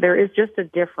asked. There is just a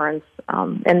difference.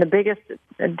 And the biggest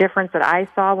difference that I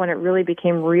saw when it really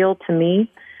became real to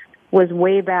me was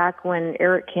way back when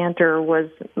Eric Cantor was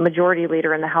majority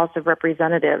leader in the House of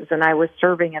Representatives, and I was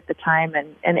serving at the time,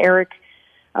 and Eric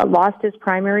lost his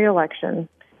primary election.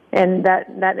 And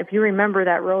that if you remember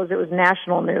that, Rose, it was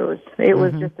national news. It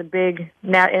was just a big,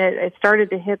 it started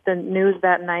to hit the news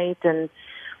that night, and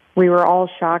we were all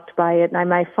shocked by it. And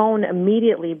my phone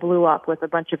immediately blew up with a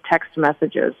bunch of text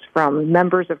messages from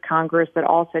members of Congress that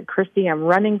all said, Christy, I'm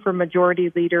running for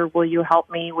majority leader. Will you help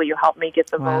me? Will you help me get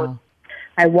the vote?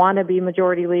 I want to be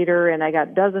majority leader. And I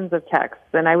got dozens of texts.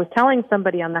 And I was telling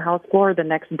somebody on the House floor the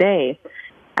next day,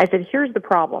 I said, here's the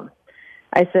problem.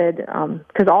 I said,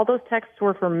 because all those texts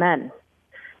were for men.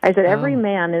 I said, every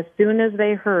man, as soon as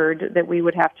they heard that we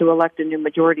would have to elect a new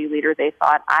majority leader, they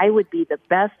thought, I would be the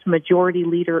best majority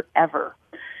leader ever.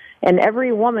 And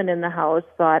every woman in the House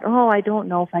thought, I don't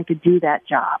know if I could do that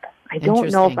job. I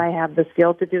don't know if I have the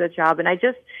skill to do the job. And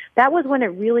that was when it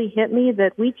really hit me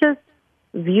that we just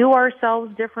view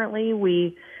ourselves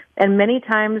differently. And many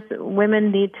times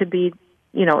women need to be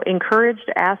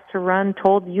encouraged, asked to run,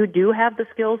 told you do have the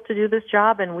skills to do this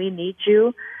job and we need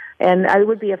you. And it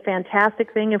would be a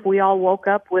fantastic thing if we all woke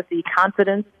up with the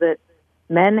confidence that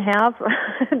men have,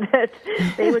 that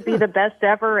they would be the best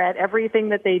ever at everything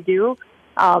that they do.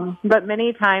 But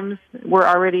many times we're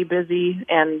already busy,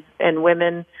 and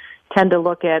women tend to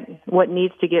look at what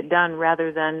needs to get done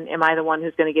rather than, am I the one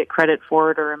who's going to get credit for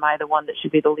it, or am I the one that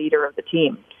should be the leader of the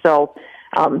team? So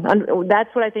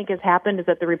that's what I think has happened, is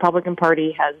that the Republican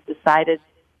Party has decided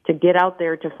to get out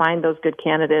there to find those good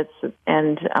candidates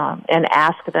and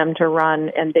ask them to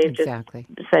run, and they've just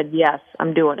said, yes,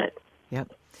 I'm doing it.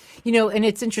 Yep. And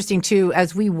it's interesting, too,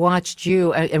 as we watched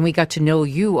you and we got to know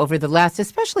you over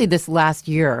especially this last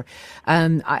year,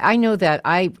 I know that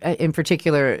I, in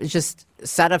particular, just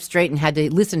sat up straight and had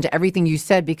to listen to everything you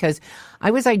said because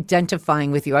I was identifying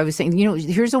with you. I was saying,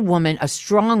 here's a woman, a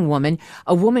strong woman,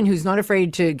 a woman who's not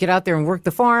afraid to get out there and work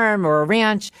the farm or a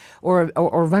ranch or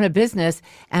run a business.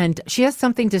 And she has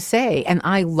something to say. And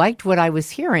I liked what I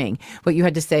was hearing, what you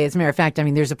had to say. As a matter of fact,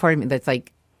 there's a part of me that's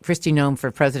like, Kristi Noem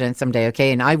for president someday,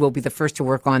 okay? And I will be the first to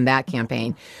work on that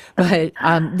campaign. But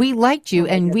we liked you,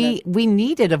 and we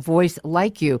needed a voice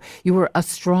like you. You were a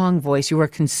strong voice. You were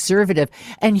conservative.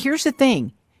 And here's the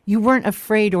thing. You weren't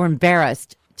afraid or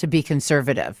embarrassed to be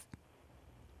conservative.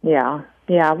 Yeah.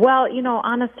 Well,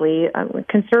 honestly,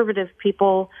 conservative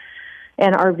people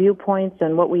and our viewpoints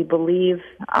and what we believe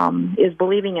is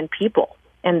believing in people,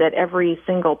 and that every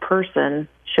single person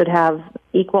should have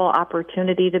equal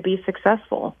opportunity to be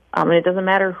successful. And it doesn't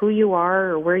matter who you are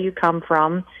or where you come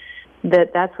from,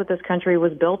 that's what this country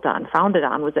was built on, founded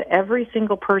on, was that every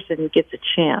single person gets a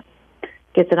chance,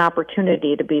 gets an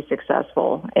opportunity to be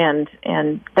successful. And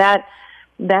that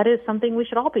is something we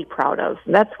should all be proud of.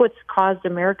 That's what's caused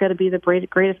America to be the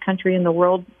greatest country in the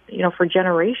world, for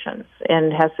generations,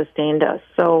 and has sustained us.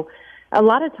 So a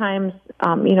lot of times,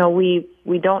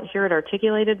 we don't hear it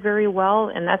articulated very well,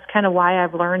 and that's kind of why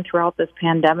I've learned throughout this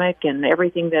pandemic and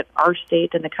everything that our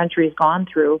state and the country has gone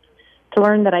through, to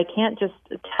learn that I can't just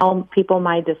tell people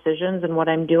my decisions and what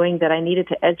I'm doing, that I needed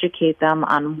to educate them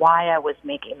on why I was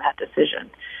making that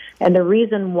decision. And the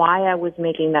reason why I was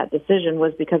making that decision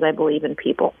was because I believe in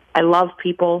people. I love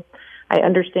people. I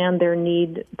understand their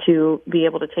need to be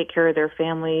able to take care of their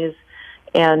families,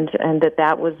 and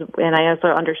I also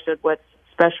understood what's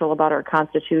special about our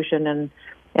Constitution and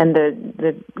and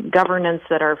the governance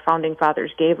that our founding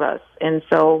fathers gave us. And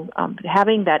so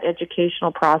having that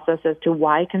educational process as to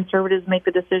why conservatives make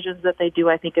the decisions that they do,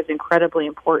 I think is incredibly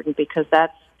important, because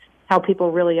that's how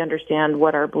people really understand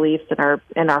what our beliefs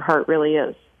and our heart really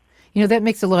is. You know, that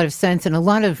makes a lot of sense. And a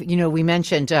lot of, we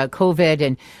mentioned COVID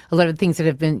and a lot of things that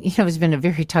have been, it's been a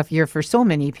very tough year for so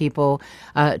many people,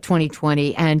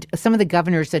 2020. And some of the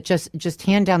governors that just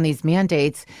hand down these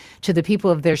mandates to the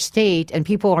people of their state, and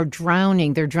people are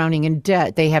drowning. They're drowning in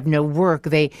debt. They have no work.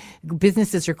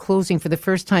 Businesses are closing for the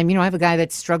first time. I have a guy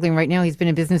that's struggling right now. He's been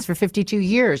in business for 52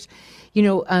 years.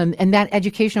 And that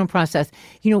educational process,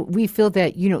 we feel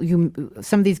that,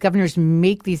 some of these governors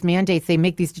make these mandates, they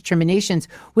make these determinations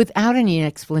without any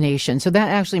explanation. So that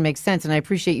actually makes sense. And I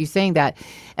appreciate you saying that.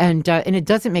 And it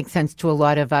doesn't make sense to a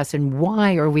lot of us. And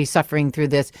why are we suffering through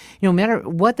this? No matter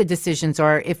what the decisions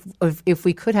are, if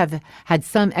we could have had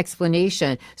some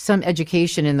explanation, some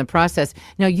education in the process.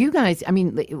 Now, you guys,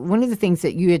 one of the things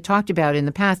that you had talked about in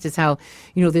the past is how,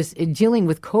 this dealing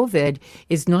with COVID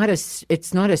is not a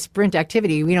sprint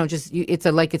activity.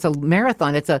 It's a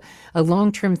marathon. It's a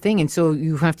long-term thing. And so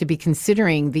you have to be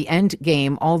considering the end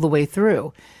game all the way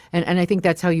through. And I think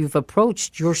that's how you've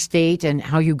approached your state and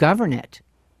how you govern it.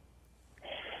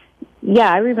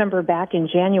 Yeah, I remember back in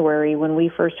January when we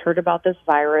first heard about this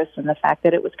virus and the fact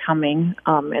that it was coming,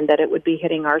 and that it would be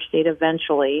hitting our state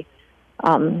eventually.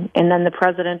 And then the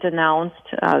president announced,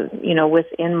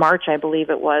 within March, I believe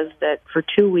it was, that for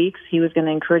 2 weeks he was going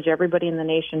to encourage everybody in the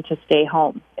nation to stay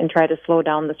home and try to slow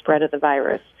down the spread of the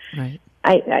virus. Right.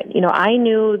 I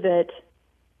knew that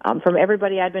from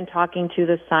everybody I'd been talking to,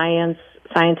 the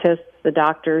scientists, the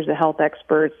doctors, the health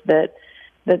experts, that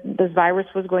this virus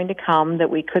was going to come, that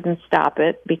we couldn't stop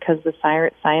it because the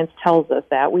science tells us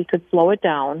that. We could slow it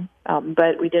down,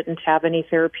 but we didn't have any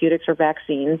therapeutics or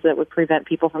vaccines that would prevent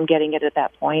people from getting it at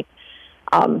that point.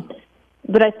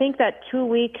 But I think that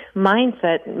 2-week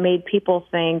mindset made people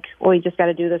think, well, you just got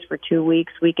to do this for 2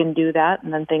 weeks. We can do that,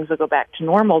 and then things will go back to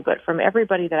normal. But from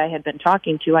everybody that I had been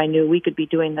talking to, I knew we could be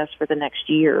doing this for the next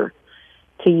year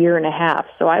to year and a half.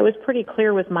 So I was pretty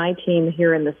clear with my team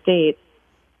here in the state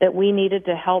that we needed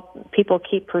to help people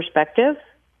keep perspective.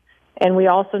 And we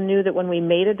also knew that when we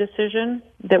made a decision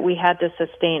that we had to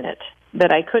sustain it,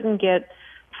 that I couldn't get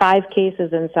 5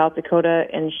 cases in South Dakota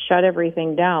and shut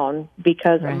everything down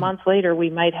because right. A month later we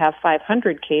might have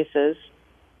 500 cases.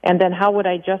 And then how would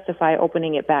I justify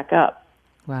opening it back up?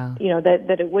 Wow.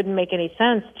 That it wouldn't make any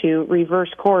sense to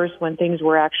reverse course when things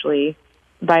were actually,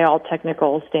 by all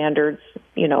technical standards,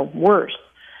 worse.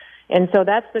 And so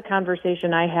that's the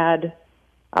conversation I had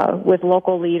with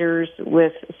local leaders,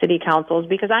 with city councils,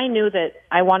 because I knew that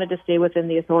I wanted to stay within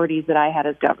the authorities that I had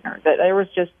as governor, that there was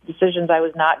just decisions I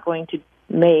was not going to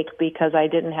make because I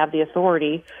didn't have the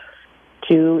authority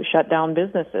to shut down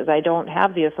businesses. I don't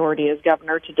have the authority as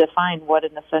governor to define what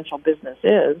an essential business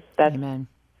is. Amen.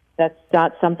 That's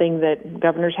not something that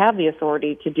governors have the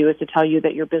authority to do, is to tell you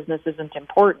that your business isn't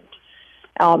important.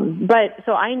 But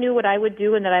so I knew what I would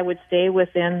do, and that I would stay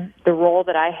within the role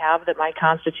that I have, that my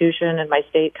Constitution and my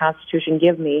state Constitution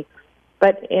give me.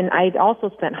 And I also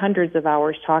spent hundreds of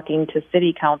hours talking to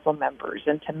city council members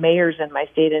and to mayors in my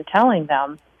state and telling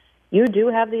them, you do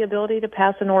have the ability to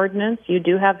pass an ordinance, you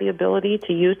do have the ability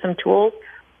to use some tools,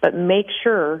 but make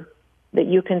sure that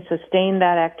you can sustain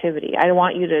that activity. I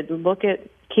want you to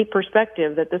keep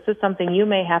perspective that this is something you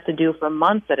may have to do for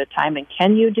months at a time, and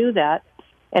can you do that?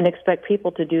 And expect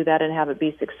people to do that and have it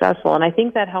be successful. And I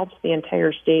think that helps the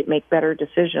entire state make better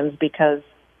decisions, because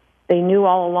they knew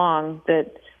all along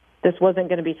that this wasn't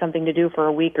going to be something to do for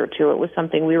a week or two. It was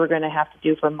something we were going to have to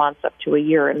do for months up to a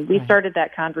year. And we started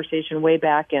that conversation way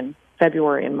back in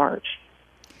February and March.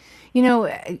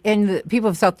 And the people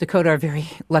of South Dakota are very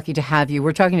lucky to have you.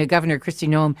 We're talking to Governor Kristi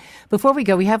Noem. Before we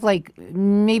go, we have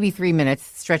maybe 3 minutes,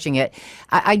 stretching it.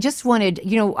 I just wanted,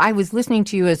 I was listening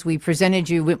to you as we presented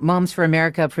you with Moms for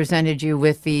America, presented you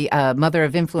with the Mother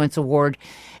of Influence Award.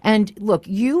 And look,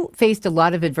 you faced a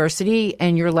lot of adversity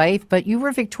in your life, but you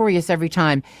were victorious every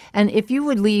time. And if you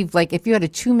would leave, if you had a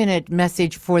 2-minute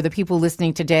message for the people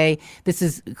listening today, this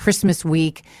is Christmas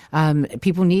week,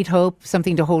 people need hope,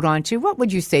 something to hold on to, what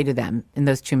would you say to them in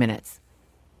those 2 minutes?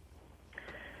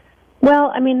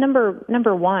 Well,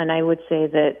 number one, I would say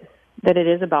that it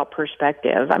is about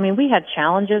perspective. We had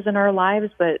challenges in our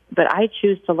lives, but I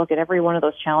choose to look at every one of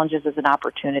those challenges as an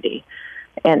opportunity.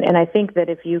 And I think that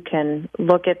if you can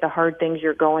look at the hard things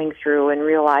you're going through and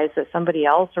realize that somebody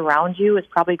else around you is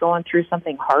probably going through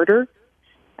something harder,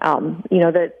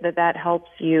 that helps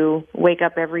you wake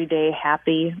up every day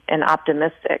happy and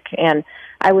optimistic. And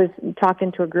I was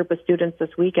talking to a group of students this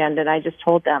weekend, and I just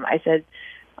told them, I said,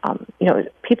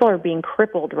 people are being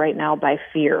crippled right now by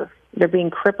fear. They're being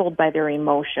crippled by their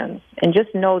emotions. And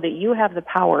just know that you have the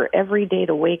power every day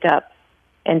to wake up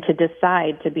and to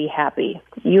decide to be happy.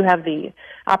 You have the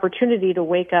opportunity to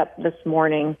wake up this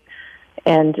morning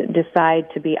and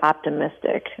decide to be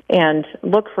optimistic and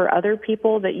look for other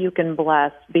people that you can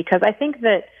bless. Because I think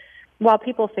that while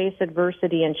people face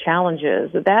adversity and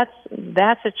challenges,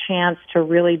 that's a chance to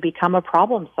really become a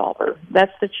problem solver.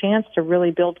 That's the chance to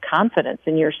really build confidence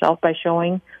in yourself by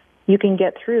showing you can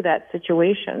get through that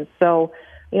situation. So,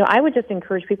 I would just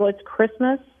encourage people, it's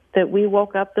Christmas that we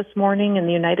woke up this morning in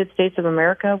the United States of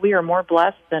America. We are more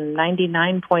blessed than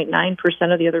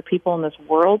 99.9% of the other people in this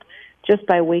world just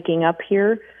by waking up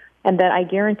here. And that I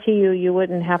guarantee you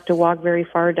wouldn't have to walk very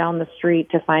far down the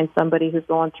street to find somebody who's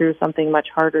going through something much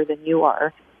harder than you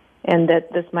are. And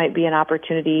that this might be an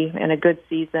opportunity and a good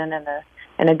season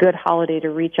and a good holiday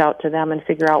to reach out to them and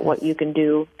figure out what you can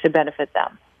do to benefit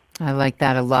them. I like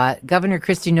that a lot. Governor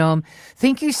Kristi Noem,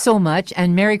 thank you so much,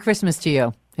 and Merry Christmas to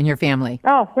you and your family.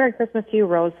 Oh, Merry Christmas to you,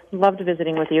 Rose. Loved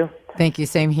visiting with you. Thank you.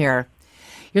 Same here.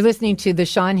 You're listening to The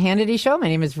Sean Hannity Show. My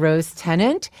name is Rose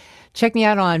Tennant. Check me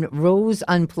out on Rose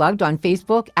Unplugged on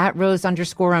Facebook, at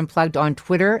Rose_Unplugged on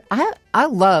Twitter. I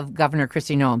love Governor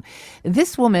Kristi Noem.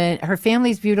 This woman, her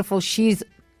family's beautiful. She's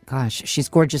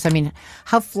gorgeous. I mean,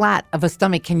 how flat of a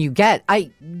stomach can you get?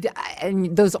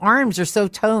 And those arms are so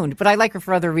toned, but I like her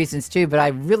for other reasons too, but I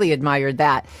really admired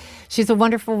that. She's a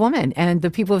wonderful woman, and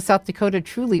the people of South Dakota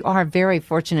truly are very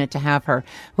fortunate to have her.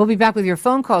 We'll be back with your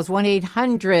phone calls,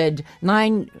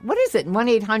 1-800-9, what is it,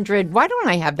 1-800, why don't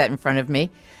I have that in front of me?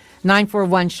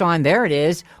 941-SEAN, there it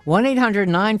is,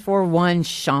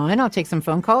 1-800-941-SEAN. I'll take some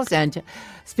phone calls, and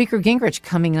Speaker Gingrich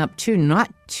coming up too,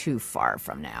 not too far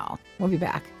from now. We'll be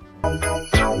back.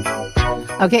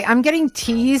 Okay, I'm getting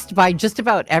teased by just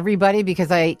about everybody because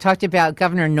I talked about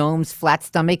Governor Noem's flat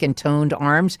stomach and toned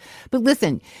arms. But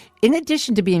listen, in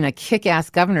addition to being a kick-ass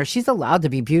governor, she's allowed to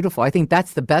be beautiful. I think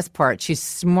that's the best part. She's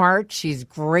smart. She's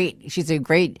great. She's a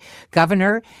great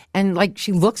governor. And,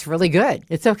 she looks really good.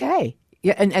 It's okay.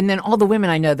 Yeah, and then all the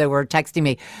women I know that were texting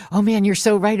me, oh, man, you're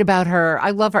so right about her. I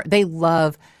love her. They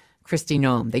love Kristi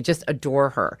Noem. They just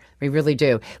adore her. They really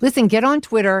do. Listen, get on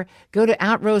Twitter. Go to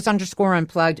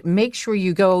 @Rose_Unplugged. Make sure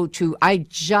you go to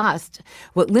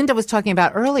what Linda was talking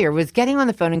about earlier was getting on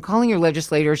the phone and calling your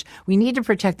legislators. We need to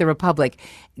protect the Republic.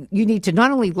 You need to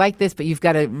not only like this, but you've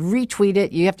got to retweet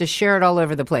it. You have to share it all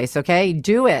over the place, okay?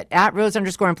 Do it,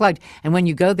 @Rose_Unplugged. And when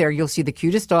you go there, you'll see the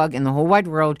cutest dog in the whole wide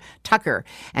world, Tucker.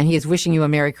 And he is wishing you a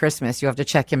Merry Christmas. You have to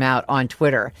check him out on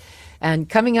Twitter. And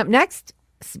coming up next,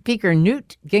 Speaker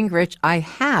Newt Gingrich, I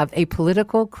have a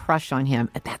political crush on him.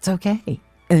 That's okay.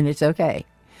 And it's okay.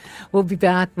 We'll be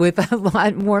back with a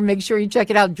lot more. Make sure you check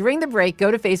it out. During the break,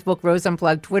 go to Facebook, Rose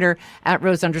Unplugged, Twitter,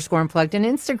 @Rose_Unplugged, and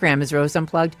Instagram is Rose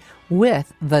Unplugged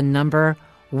with the number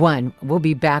 1. We'll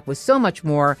be back with so much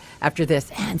more after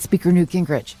this. And Speaker Newt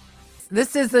Gingrich.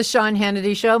 This is the Sean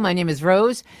Hannity Show. My name is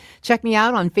Rose. Check me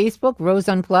out on Facebook, Rose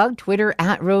Unplugged, Twitter,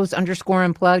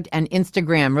 @Rose_Unplugged, and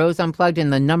Instagram, Rose Unplugged,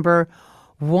 and the number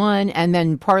 1, and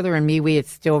then Parler and MeWe,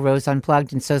 it's still Rose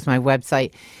Unplugged, and so is my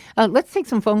website. Let's take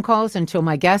some phone calls until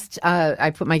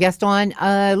I put my guest on.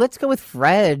 Let's go with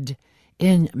Fred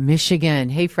in Michigan.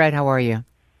 Hey, Fred, how are you?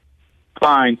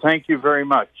 Fine, thank you very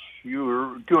much.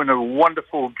 You're doing a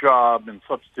wonderful job in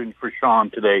substituting for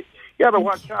Sean today. You got to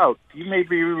watch out. You may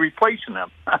be replacing him.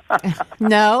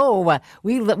 No,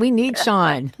 we need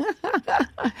Sean.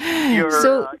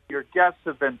 Your guests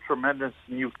have been tremendous,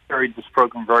 and you've carried this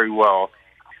program very well.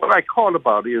 What I called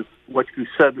about is what you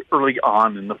said early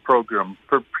on in the program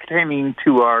pertaining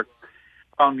to our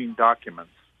founding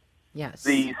documents. Yes.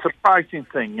 The surprising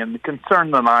thing and the concern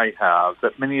that I have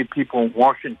that many people in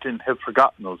Washington have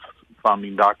forgotten those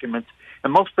founding documents,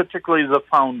 and most particularly the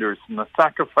founders and the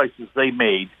sacrifices they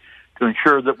made to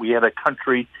ensure that we had a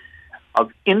country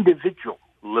of individual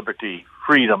liberty,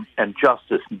 freedom, and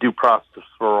justice and due process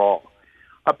for all.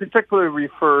 I particularly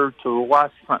refer to the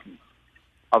last sentence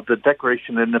of the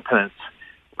Declaration of Independence,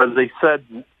 where they said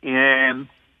in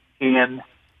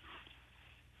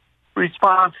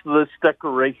response to this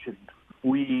declaration,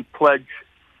 we pledge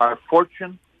our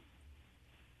fortune,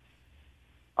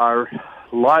 our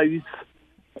lives,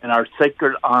 and our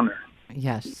sacred honor.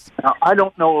 Yes. Now, I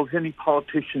don't know of any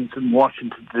politicians in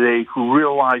Washington today who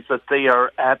realize that they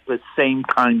are at the same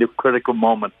kind of critical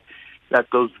moment that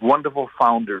those wonderful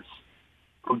founders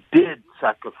who did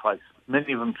sacrifice,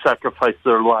 many of them sacrificed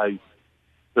their lives,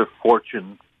 their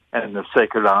fortune, and their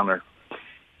sacred honor.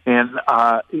 And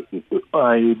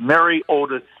Mary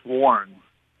Otis Warren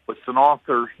was an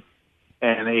author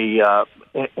and a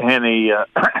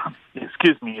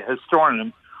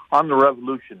historian on the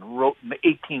Revolution, wrote in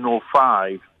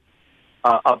 1805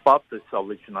 about the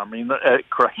Salvation Army.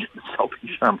 Correction, the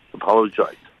Salvation Army.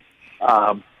 Apologize.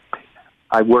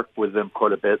 I work with them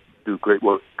quite a bit, do great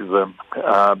work with them.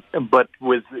 But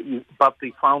about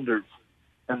the founders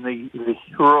and the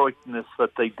heroicness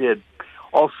that they did,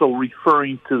 also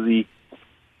referring to the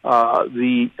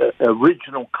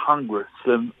original Congress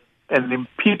and the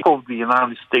people of the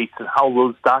United States and how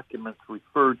those documents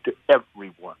referred to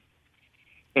everyone.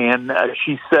 And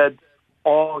she said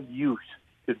all youth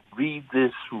should read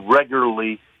this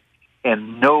regularly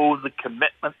and know the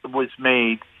commitment that was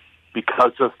made,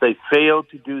 because if they fail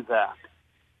to do that,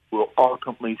 we'll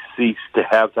ultimately cease to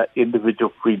have that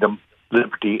individual freedom,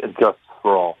 liberty, and justice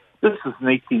for all. This is in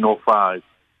 1805.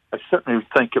 I certainly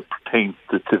think it pertains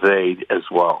to today as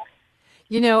well.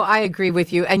 You know, I agree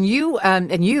with you. And you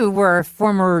were a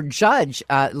former judge,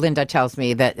 Linda tells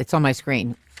me that it's on my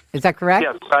screen. Is that correct?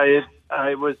 Yes,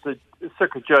 I was a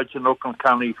circuit judge in Oakland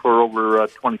County for over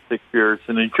 26 years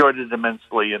and enjoyed it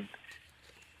immensely. And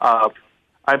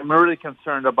I'm really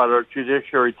concerned about our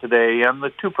judiciary today and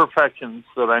the two professions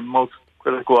that I'm most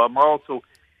critical of. I'm also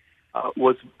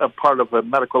was a part of a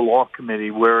medical law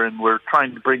committee wherein we're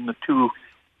trying to bring the two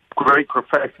great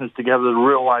professions together to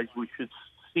realize we should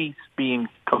cease being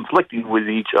conflicting with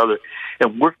each other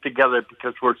and work together,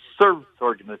 because we're service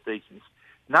organizations,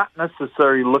 not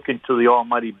necessarily looking to the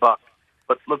almighty buck,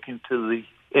 but looking to the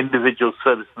individual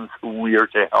citizens whom we are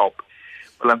to help.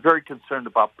 But I'm very concerned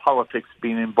about politics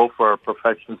being in both of our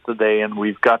professions today, and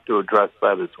we've got to address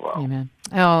that as well. Amen.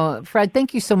 Oh, Fred,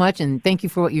 thank you so much, and thank you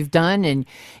for what you've done in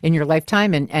your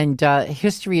lifetime. And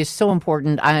history is so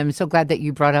important. I'm so glad that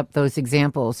you brought up those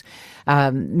examples.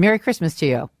 Merry Christmas to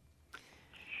you.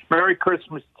 Merry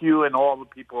Christmas to you and all the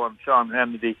people on Sean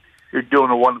Hannity. You're doing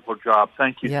a wonderful job.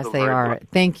 Thank you. Yes, so they very are. much.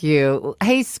 Thank you.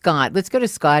 Hey, Scott. Let's go to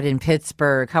Scott in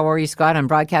Pittsburgh. How are you, Scott? I'm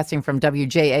broadcasting from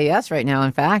WJAS right now,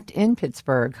 in fact, in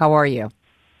Pittsburgh. How are you?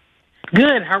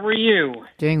 Good. How are you?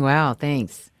 Doing well.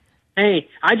 Thanks. Hey,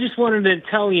 I just wanted to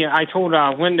tell you, I told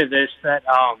Linda this, that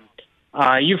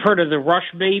you've heard of the Rush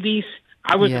babies.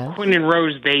 I was a Quinn and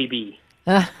Rose baby.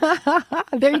 There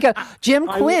you go. Jim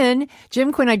Quinn,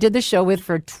 I did the show with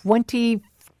for 20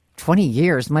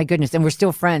 years, my goodness, and we're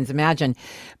still friends, imagine.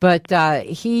 But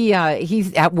he's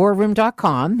at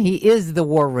warroom.com. He is the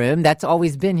War Room. That's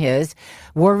always been his.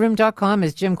 Warroom.com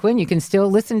is Jim Quinn. You can still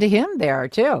listen to him there,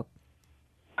 too.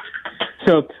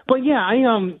 So, but yeah,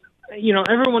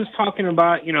 everyone's talking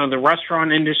about, the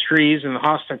restaurant industries and the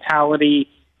hospitality,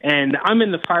 and I'm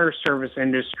in the fire service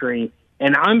industry,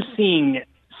 and I'm seeing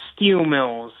steel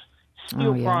mills,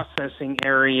 steel processing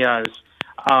areas,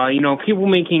 people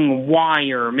making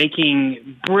wire,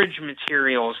 making bridge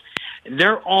materials.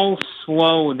 They're all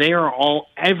slow.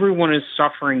 Everyone is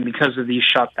suffering because of these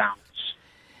shutdowns.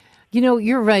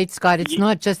 You're right, Scott. It's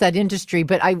not just that industry,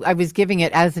 but I was giving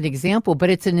it as an example, but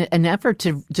it's an effort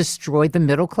to destroy the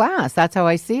middle class. That's how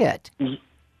I see it.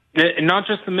 Not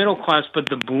just the middle class, but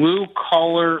the blue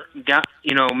collar,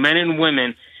 men and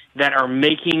women that are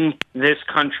making this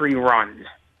country run.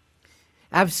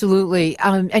 Absolutely.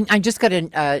 And I just got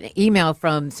an email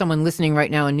from someone listening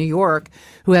right now in New York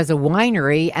who has a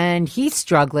winery, and he's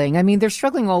struggling. I mean, they're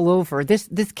struggling all over. This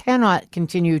cannot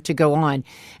continue to go on.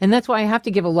 And that's why I have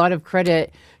to give a lot of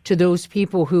credit to those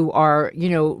people who are,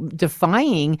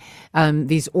 defying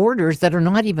these orders that are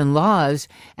not even laws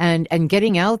and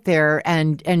getting out there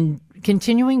and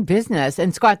continuing business.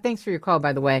 And Scott, thanks for your call,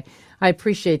 by the way. I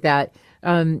appreciate that.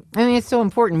 It's so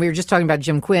important. We were just talking about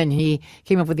Jim Quinn. He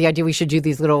came up with the idea we should do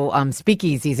these little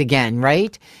speakeasies again,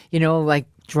 right? Like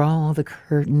draw all the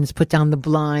curtains, put down the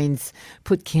blinds,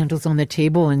 put candles on the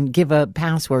table, and give a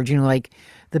password, like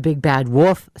the big bad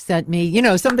wolf sent me,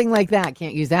 something like that.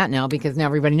 Can't use that now because now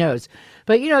everybody knows.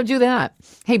 But, do that.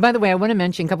 Hey, by the way, I want to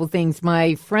mention a couple of things.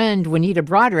 My friend, Juanita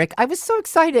Broderick, I was so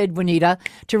excited, Juanita,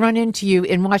 to run into you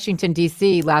in Washington,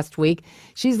 D.C. last week.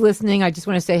 She's listening. I just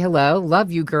want to say hello.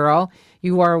 Love you, girl.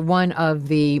 You are one of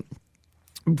the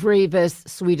bravest,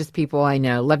 sweetest people I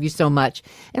know. Love you so much.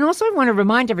 And also I want to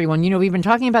remind everyone, we've been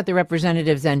talking about the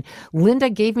representatives, and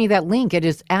Linda gave me that link. It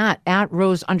is at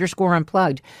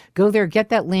Rose_Unplugged. Go there, get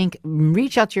that link,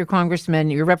 reach out to your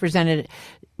congressman, your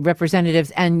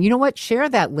representatives, and you know what? Share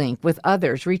that link with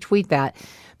others, retweet that.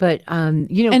 But,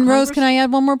 And Rose, can I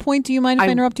add one more point? Do you mind if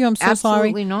I interrupt you? I'm so sorry.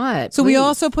 Absolutely not. So Please. We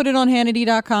also put it on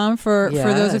Hannity.com for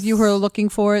those of you who are looking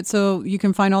for it, so you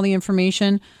can find all the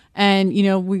information. And,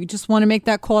 we just want to make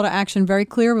that call to action very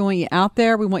clear. We want you out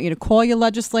there. We want you to call your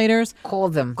legislators. Call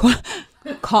them.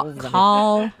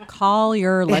 Call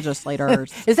your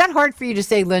legislators. Is that hard for you to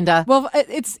say, Linda? Well,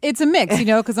 it's a mix,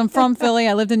 because I'm from Philly.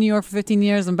 I lived in New York for 15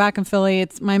 years. I'm back in Philly.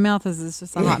 My mouth is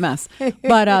just a hot mess,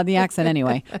 but the accent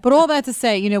anyway. But all that to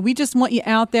say, we just want you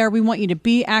out there. We want you to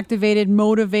be activated,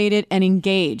 motivated, and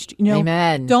engaged.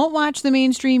 Amen. Don't watch the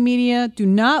mainstream media. Do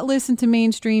not listen to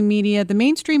mainstream media. The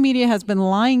mainstream media has been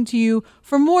lying to you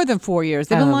for more than 4 years.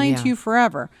 They've been lying to you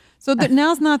forever. So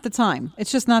now's not the time.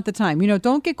 It's just not the time.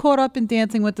 Don't get caught up in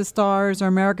Dancing with the Stars or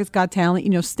America's Got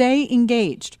Talent. Stay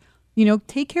engaged.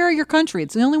 Take care of your country.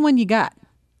 It's the only one you got.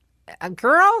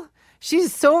 Girl,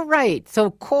 she's so right. So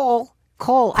call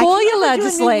your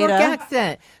legislator. Do a New York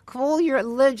accent. Call your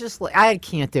legislator. I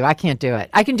can't do it.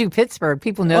 I can do Pittsburgh.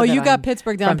 People know. Oh, you got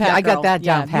Pittsburgh down pat. I got that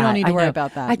down pat. You don't need to worry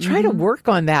about that. I try to work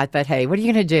on that, but hey, what are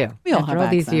you going to do? We all have all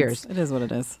accents. these years. It is what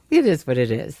it is. It is what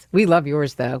it is. We love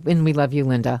yours though, and we love you,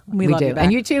 Linda. We love do. You back.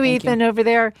 And you too, Thank Ethan, you. over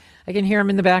there. I can hear him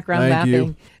in the background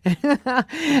laughing.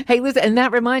 Hey, listen, and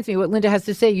that reminds me what Linda has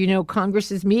to say.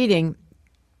 Congress is meeting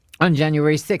on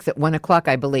January 6th at 1 o'clock,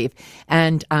 I believe.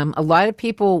 And a lot of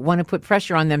people want to put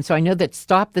pressure on them. So I know that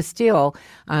Stop the Steal,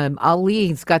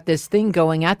 Ali's got this thing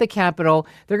going at the Capitol.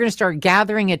 They're going to start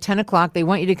gathering at 10 o'clock. They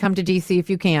want you to come to D.C. if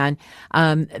you can.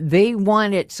 They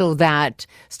want it so that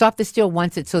Stop the Steal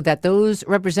wants it so that those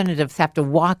representatives have to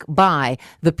walk by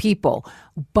the people,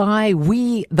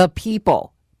 we the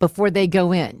people, before they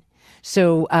go in.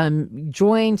 So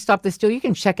join Stop the Steal. You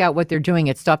can check out what they're doing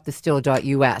at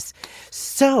stopthesteal.us.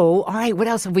 So, all right, what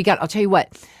else have we got? I'll tell you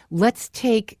what. Let's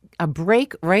take a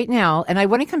break right now. And I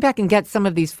want to come back and get some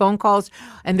of these phone calls.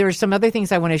 And there are some other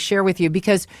things I want to share with you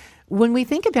because when we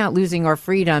think about losing our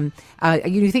freedom,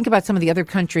 you think about some of the other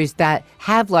countries that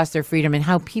have lost their freedom and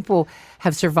how people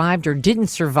have survived or didn't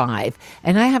survive.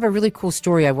 And I have a really cool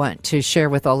story I want to share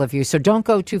with all of you. So don't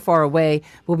go too far away.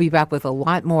 We'll be back with a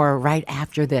lot more right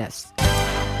after this.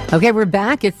 Okay, we're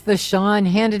back. It's the Sean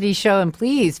Hannity Show. And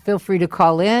please feel free to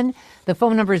call in. The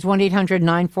phone number is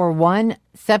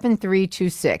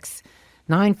 1-800-941-7326.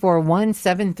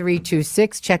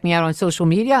 941-7326. Check me out on social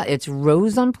media. It's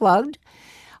Rose Unplugged.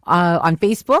 On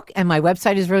Facebook, and my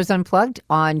website is Rose Unplugged.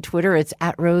 On Twitter, it's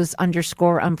at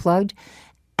Rose_Unplugged.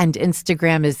 And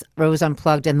Instagram is Rose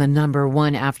Unplugged and the number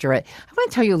 1 after it. I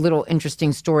want to tell you a little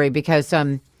interesting story because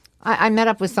I met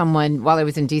up with someone while I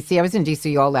was in D.C. I was in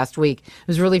D.C. all last week. It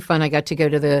was really fun. I got to go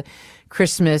to the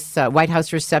Christmas White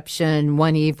House reception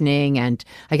one evening, and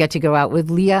I got to go out with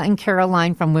Leah and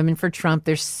Caroline from Women for Trump.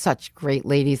 They're such great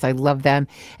ladies. I love them.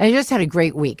 And I just had a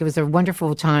great week. It was a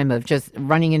wonderful time of just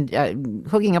running and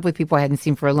hooking up with people I hadn't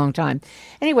seen for a long time.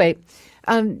 Anyway,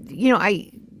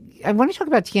 I want to talk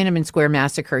about Tiananmen Square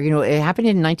massacre. It happened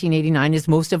in 1989, as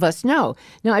most of us know.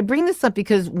 Now, I bring this up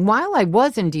because while I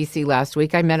was in D.C. last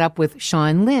week, I met up with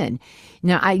Sean Lin.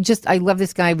 Now, I love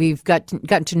this guy. We've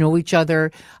gotten to know each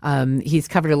other. He's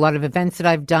covered a lot of events that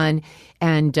I've done,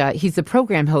 and he's the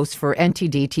program host for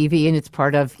NTD TV, and it's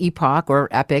part of Epoch or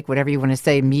Epic, whatever you want to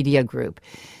say, media group.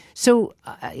 So,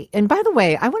 and by the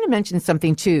way, I want to mention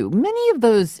something too. Many of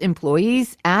those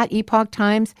employees at Epoch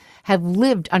Times have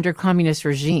lived under communist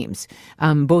regimes,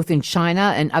 both in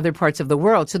China and other parts of the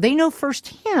world. So they know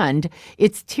firsthand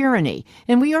it's tyranny.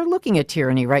 And we are looking at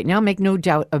tyranny right now, make no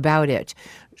doubt about it.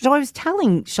 So I was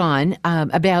telling Sean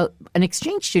about an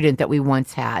exchange student that we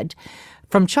once had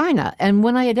from China. And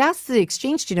when I had asked the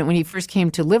exchange student when he first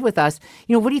came to live with us,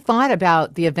 what he thought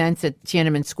about the events at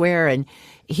Tiananmen Square, and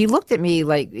he looked at me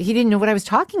like he didn't know what I was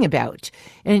talking about.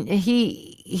 And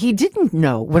he didn't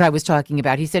know what I was talking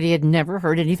about. He said he had never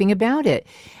heard anything about it.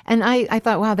 And I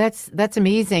thought, wow, that's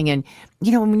amazing. And,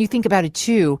 when you think about it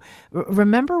too,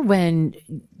 remember when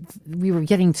we were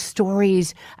getting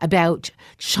stories about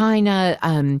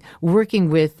China working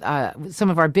with some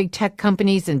of our big tech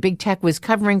companies, and big tech was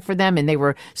covering for them, and they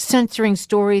were censoring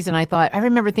stories. And I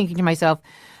remember thinking to myself,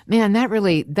 man,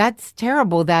 that's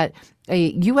terrible that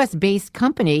a U.S.-based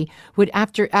company would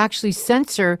actually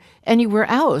censor anywhere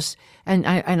else. And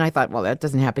I thought, well, that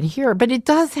doesn't happen here. But it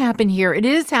does happen here. It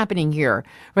is happening here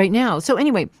right now. So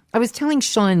anyway, I was telling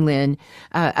Sean Lin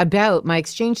about my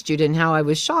exchange student and how I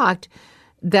was shocked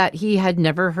that he had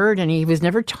never heard he was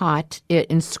never taught it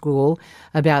in school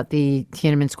about the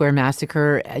Tiananmen Square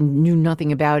massacre and knew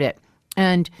nothing about it.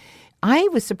 And I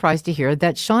was surprised to hear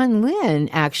that Sean Lin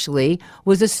actually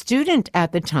was a student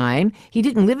at the time. He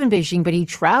didn't live in Beijing, but he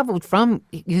traveled from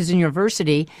his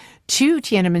university to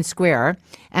Tiananmen Square,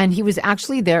 and he was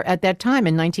actually there at that time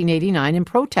in 1989 and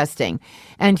protesting.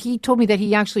 And he told me that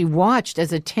he actually watched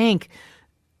as a tank,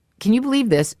 can you believe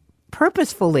this,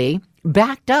 purposefully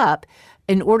backed up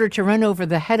in order to run over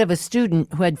the head of a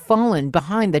student who had fallen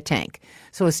behind the tank.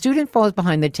 So a student falls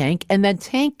behind the tank, and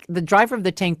the driver of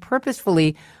the tank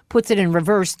purposefully puts it in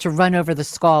reverse to run over the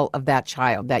skull of that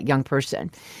child, that young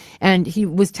person. And he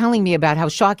was telling me about how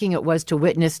shocking it was to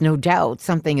witness, no doubt,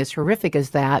 something as horrific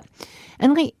as that.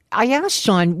 And I asked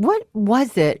Sean, what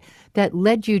was it that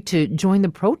led you to join the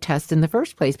protest in the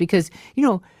first place? Because,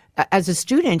 as a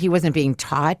student, he wasn't being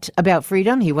taught about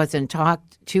freedom. He wasn't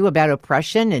talked to about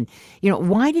oppression. And,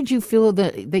 why did you feel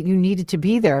that you needed to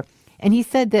be there? And he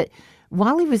said that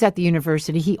while he was at the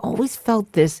university, he always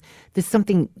felt this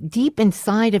something deep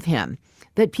inside of him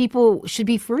that people should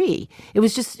be free. It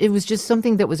was just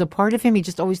something that was a part of him. He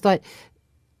just always thought,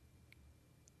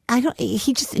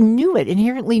 he just knew it,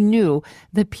 inherently knew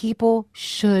that people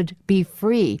should be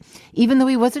free. Even though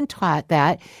he wasn't taught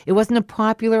that, it wasn't a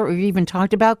popular or even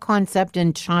talked about concept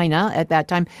in China at that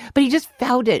time, but he just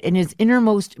felt it in his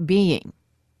innermost being.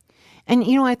 And,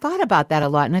 I thought about that a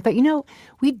lot, and I thought,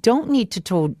 we don't need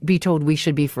to be told we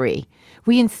should be free.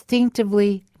 We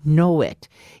instinctively know it.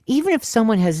 Even if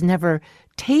someone has never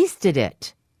tasted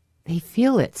it, they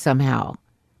feel it somehow.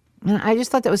 And I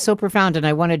just thought that was so profound, and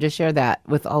I wanted to share that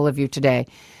with all of you today.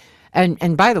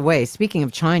 And by the way, speaking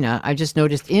of China, I just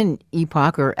noticed in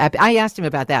Epoch or Epic, I asked him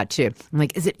about that too. I'm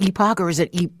like, is it Epoch or is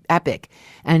it Epic?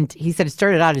 And he said it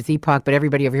started out as Epoch, but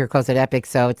everybody over here calls it Epic,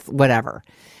 so it's whatever.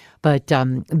 But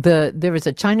there was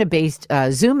a China-based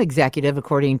Zoom executive,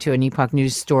 according to an Epoch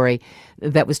News story,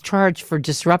 that was charged for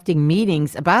disrupting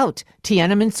meetings about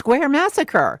Tiananmen Square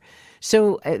massacre.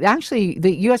 So actually,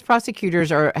 the U.S. prosecutors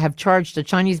have charged a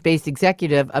Chinese-based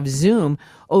executive of Zoom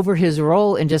over his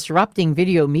role in disrupting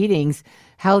video meetings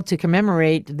held to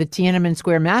commemorate the Tiananmen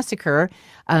Square massacre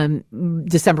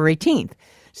December 18th.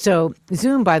 So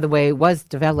Zoom, by the way, was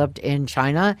developed in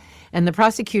China, and the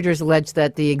prosecutors alleged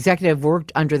that the executive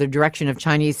worked under the direction of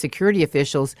Chinese security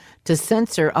officials to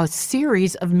censor a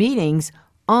series of meetings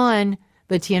on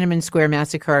the Tiananmen Square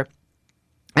massacre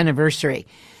anniversary.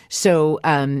 So,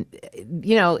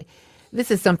 this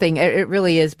is something, it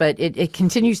really is, but it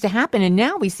continues to happen. And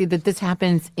now we see that this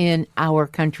happens in our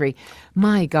country.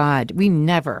 My God, we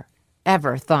never,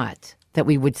 ever thought that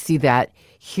we would see that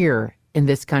here in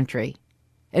this country.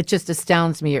 It just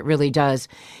astounds me. It really does.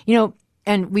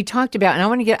 And we talked about,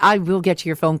 and I will get to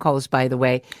your phone calls, by the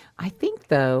way. I think,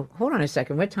 though, hold on a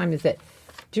second. What time is it?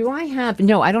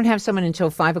 I don't have someone until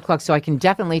 5 o'clock, so I can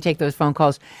definitely take those phone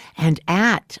calls. And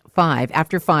after 5,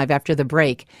 after the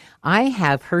break, I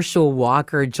have Herschel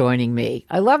Walker joining me.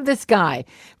 I love this guy.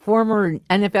 Former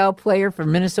NFL player for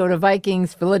Minnesota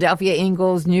Vikings, Philadelphia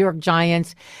Eagles, New York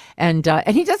Giants. And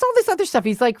he does all this other stuff.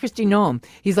 He's like Kristi Noem.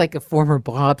 He's like a former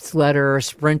bobsledder,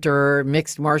 sprinter,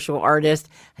 mixed martial artist.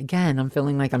 Again, I'm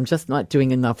feeling like I'm just not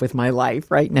doing enough with my life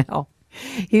right now.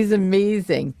 He's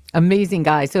amazing, amazing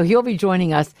guy. So he'll be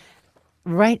joining us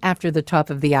right after the top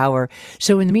of the hour.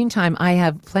 So in the meantime, I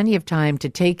have plenty of time to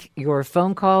take your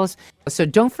phone calls. So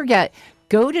don't forget,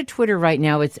 go to Twitter right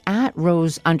now. It's at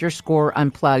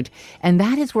Rose_Unplugged. And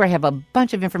that is where I have a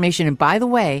bunch of information. And by the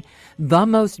way, the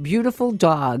most beautiful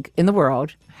dog in the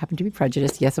world, I happen to be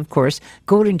prejudiced, yes, of course,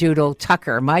 Golden Doodle,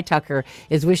 Tucker. My Tucker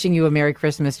is wishing you a Merry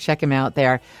Christmas. Check him out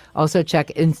there. Also check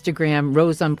Instagram,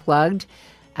 Rose Unplugged.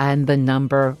 And the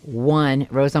number 1,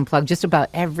 Rose Unplugged, just about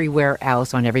everywhere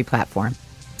else on every platform.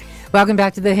 Welcome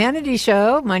back to the Hannity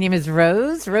Show. My name is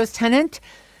Rose Tennant,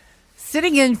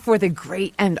 sitting in for the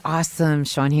great and awesome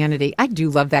Sean Hannity. I do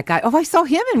love that guy. Oh, I saw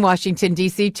him in Washington,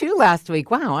 D.C. too last week.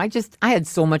 Wow, I had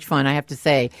so much fun, I have to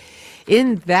say,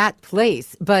 in that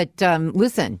place. But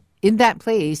listen, in that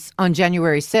place on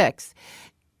January 6th,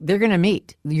 they're going to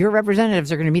meet. Your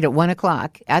representatives are going to meet at 1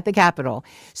 o'clock at the Capitol.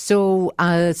 So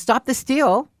Stop the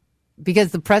Steal,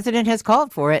 because the president has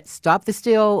called for it. Stop the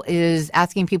Steal is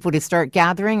asking people to start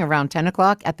gathering around 10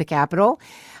 o'clock at the Capitol.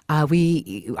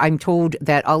 I'm told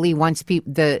that Ali wants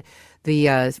the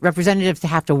representatives to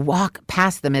have to walk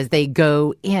past them as they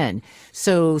go in.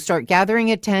 So start gathering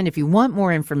at 10. If you want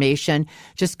more information,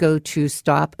 just go to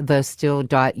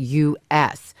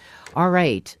stopthesteal.us. All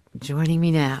right, joining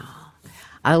me now.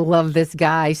 I love this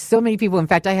guy. So many people. In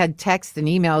fact, I had texts and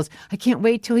emails. I can't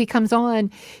wait till he comes on.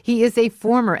 He is a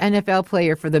former NFL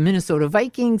player for the Minnesota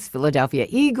Vikings, Philadelphia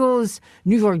Eagles,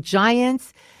 New York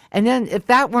Giants. And then if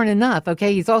that weren't enough,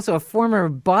 okay, he's also a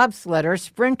former bobsledder,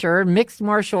 sprinter, mixed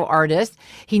martial artist.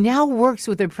 He now works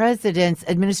with the president's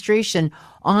administration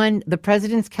on the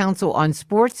President's Council on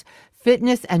Sports,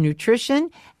 Fitness, and Nutrition.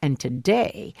 And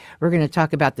today we're going to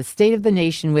talk about the state of the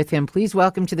nation with him. Please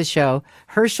welcome to the show,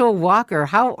 Herschel Walker.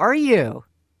 How are you?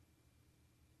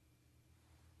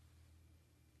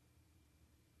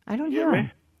 I don't hear him.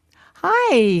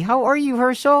 Hi, how are you,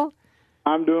 Herschel?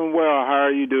 I'm doing well. How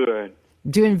are you doing?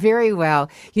 Doing very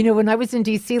well. You know, when I was in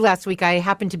D.C. last week, I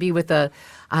happened to be with a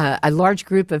large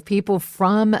group of people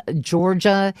from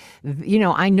Georgia. You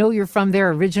know, I know you're from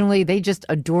there originally. They just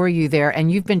adore you there.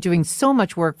 And you've been doing so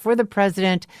much work for the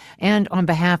president and on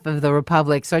behalf of the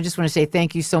Republic. So I just want to say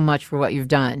thank you so much for what you've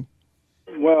done.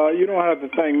 Well, you don't have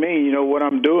to thank me. You know, what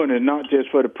I'm doing is not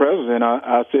just for the president.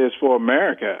 I say it's for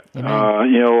America.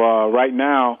 Right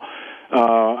now,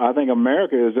 I think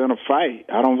America is in a fight.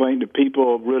 I don't think the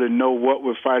people really know what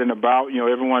we're fighting about. You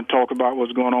know, everyone talk about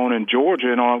what's going on in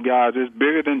Georgia and all, guys. It's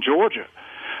bigger than Georgia.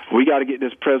 We got to get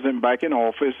this president back in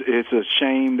office. It's a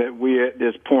shame that we're at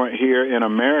this point here in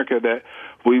America that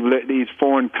we've let these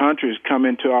foreign countries come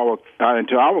into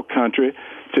our country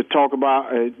to talk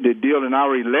about the deal in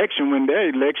our election when their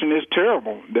election is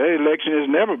terrible. Their election has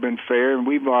never been fair, and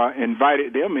we've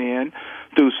invited them in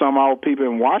through some of our people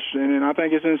in Washington, and I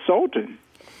think it's insulting.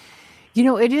 You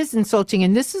know, it is insulting,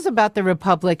 and this is about the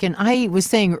Republic. And I was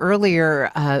saying earlier,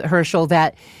 Herschel,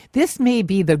 that this may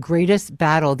be the greatest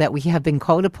battle that we have been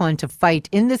called upon to fight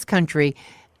in this country,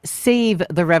 save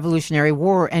the Revolutionary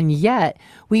War, and yet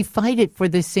we fight it for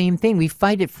the same thing. We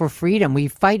fight it for freedom. We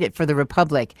fight it for the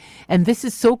Republic. And this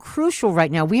is so crucial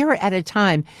right now. We are at a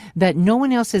time that no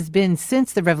one else has been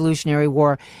since the Revolutionary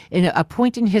War, in a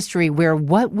point in history where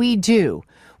what we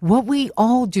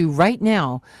all do right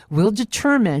now will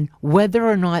determine whether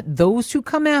or not those who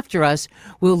come after us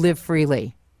will live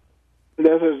freely.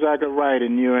 That's exactly right,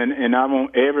 and I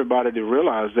want everybody to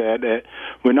realize that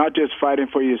we're not just fighting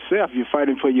for yourself. You're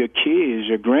fighting for your kids,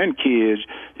 your grandkids,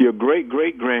 your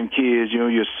great-great-grandkids,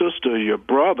 your sister, your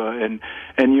brother, and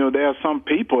there are some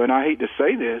people, and I hate to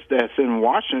say this, that's in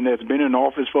Washington that's been in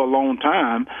office for a long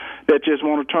time that just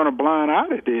want to turn a blind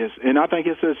eye at this, and I think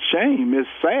it's a shame. It's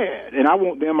sad, and I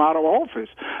want them out of office.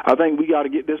 I think we got to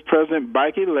get this president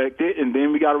back elected, and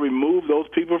then we got to remove those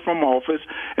people from office,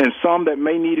 and some that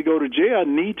may need to go to jail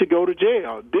need to go to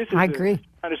jail. This is the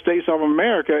United States of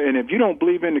America, and if you don't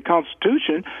believe in the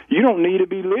Constitution, you don't need to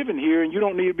be living here, and you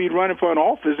don't need to be running for an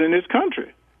office in this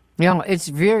country. You know,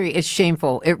 it's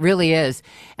shameful. It really is.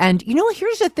 And,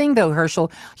 here's the thing, though,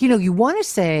 Herschel. You want to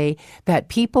say that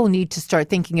people need to start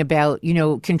thinking about,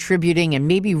 contributing, and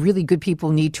maybe really good people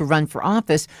need to run for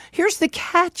office. Here's the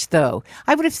catch, though.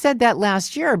 I would have said that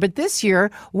last year, but this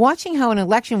year, watching how an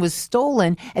election was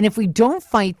stolen, and if we don't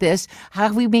fight this,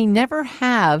 how we may never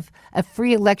have a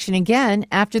free election again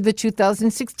after the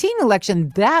 2016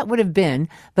 election. That would have been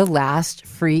the last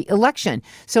free election.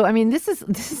 So, I mean, this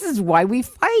is why we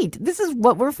fight. This is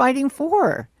what we're fighting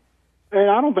for. And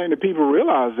I don't think that people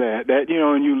realize that,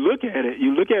 and you look at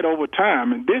it over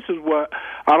time, and this is what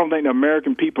I don't think the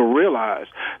American people realize.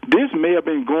 This may have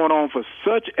been going on for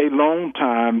such a long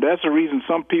time. That's the reason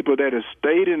some people that have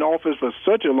stayed in office for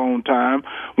such a long time,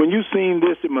 when you've seen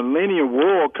this millennium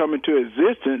war come into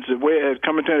existence, where it has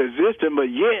come into existence,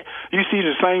 but yet you see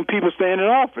the same people staying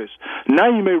in office. Now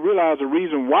you may realize the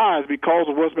reason why is because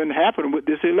of what's been happening with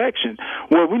this election.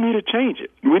 Well, we need to change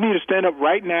it. We need to stand up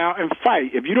right now and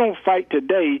fight. If you don't fight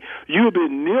today, you'll be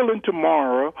kneeling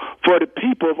tomorrow for the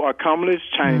people of communist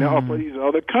China or for these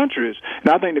other countries.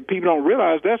 And I think that people don't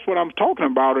realize that's what I'm talking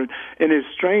about. And it's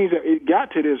strange that it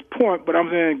got to this point, but I'm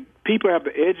saying people have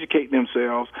to educate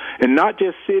themselves and not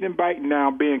just sit and bite now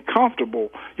being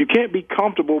comfortable. You can't be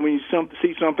comfortable when you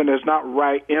see something that's not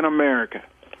right in America.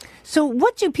 So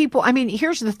what do people,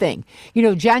 here's the thing.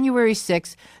 January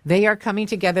 6th, they are coming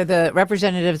together. The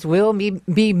representatives will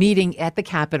be meeting at the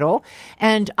Capitol.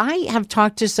 And I have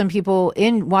talked to some people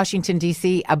in Washington,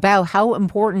 D.C. about how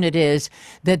important it is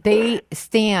that they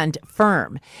stand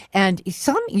firm. And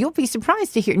you'll be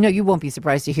surprised to hear, no, you won't be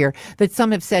surprised to hear that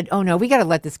some have said, oh, no, we got to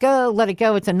let this go, let it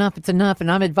go. It's enough.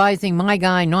 And I'm advising my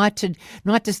guy not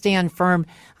to stand firm.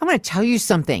 I'm going to tell you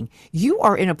something. You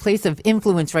are in a place of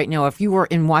influence right now. If you are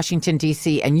in Washington,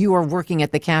 D.C., and you are working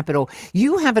at the Capitol,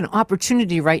 you have an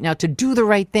opportunity right now to do the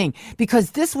right thing,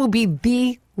 because this will be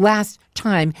the last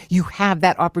time you have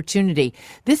that opportunity.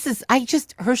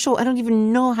 Herschel, I don't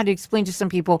even know how to explain to some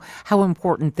people how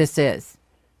important this is.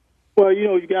 Well,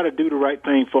 you got to do the right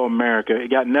thing for America.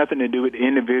 It got nothing to do with the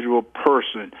individual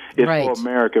person. It's for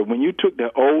America. When you took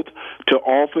the oath to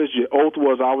office, your oath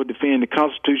was, I would defend the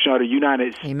Constitution of the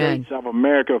United States of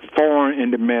America, foreign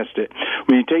and domestic.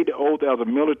 When you take the oath as a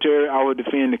military, I would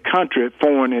defend the country,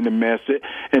 foreign and domestic.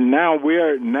 And now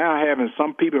we're having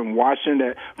some people in Washington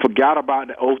that forgot about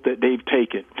the oath that they've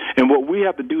taken. And what we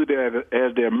have to do there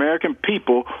as the American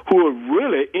people who are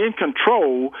really in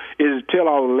control is to tell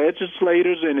our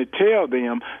legislators and to tell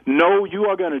them, no, you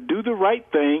are going to do the right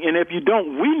thing, and if you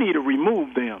don't, we need to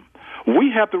remove them.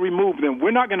 We have to remove them.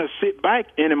 We're not going to sit back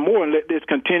anymore and let this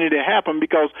continue to happen,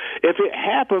 because if it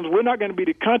happens, we're not going to be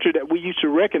the country that we used to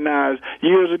recognize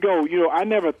years ago. I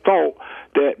never thought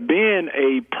that being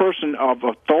a person of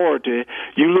authority,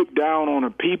 you look down on the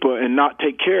people and not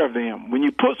take care of them. When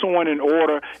you put someone in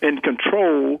order and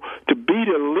control to be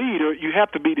the leader, you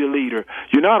have to be the leader.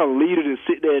 You're not a leader to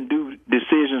sit there and do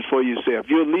decisions for yourself.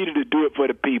 You're a leader to do it for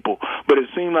the people. But it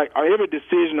seems like every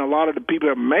decision a lot of the people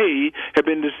have made have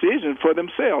been decisions for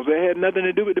themselves. They had nothing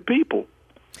to do with the people.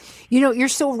 You're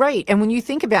so right. And when you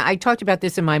think about, I talked about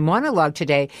this in my monologue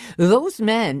today, those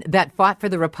men that fought for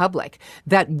the Republic,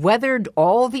 that weathered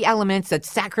all the elements, that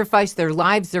sacrificed their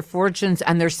lives, their fortunes,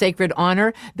 and their sacred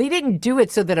honor, they didn't do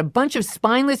it so that a bunch of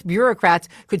spineless bureaucrats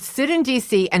could sit in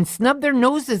D.C. and snub their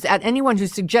noses at anyone who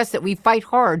suggests that we fight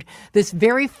hard this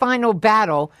very final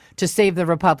battle to save the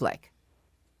Republic.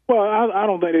 Well, I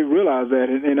don't think they realize that.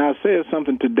 And I said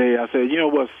something today. I said,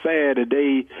 what's sad that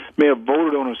they may have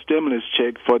voted on a stimulus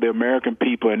check for the American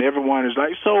people, and everyone is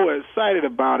like so excited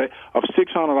about it, of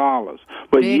 $600.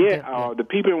 But yet the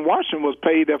people in Washington was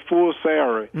paid their full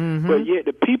salary. Mm-hmm. But yet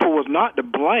the people was not to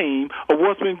blame of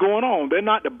what's been going on. They're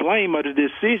not to blame of the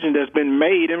decision that's been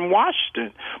made in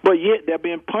Washington. But yet they're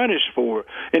being punished for it.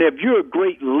 And if you're a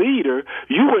great leader,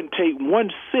 you wouldn't take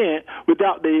 1 cent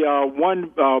without the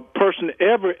one person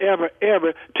ever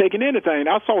taking anything.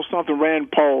 I saw something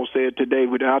Rand Paul said today,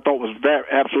 which I thought was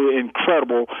absolutely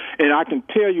incredible. And I can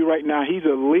tell you right now, he's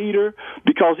a leader,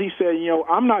 because he said,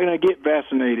 I'm not going to get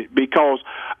vaccinated because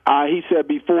he said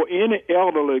before any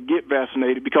elderly get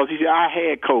vaccinated, because he said I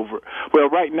had COVID. Well,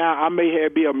 right now I may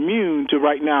be immune to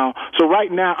right now. So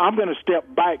right now I'm going to step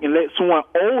back and let someone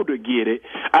older get it.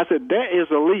 I said that is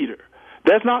a leader.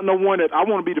 That's not no one that I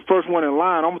want to be the first one in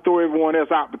line. I'm going to throw everyone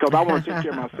else out because I want to take care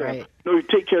of myself. Right. No, you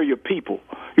take care of your people.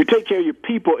 You take care of your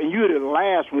people, and you're the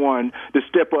last one to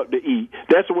step up to eat.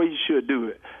 That's the way you should do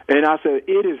it. And I said,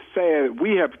 it is sad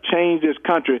we have changed this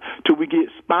country till we get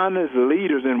spineless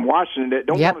leaders in Washington that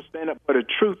don't want to stand up for the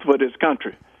truth for this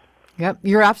country. Yep,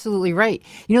 you're absolutely right.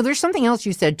 There's something else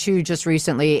you said, too, just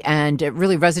recently, and it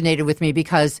really resonated with me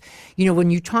because,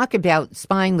 when you talk about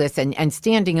spineless and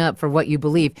standing up for what you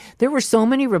believe, there were so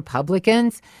many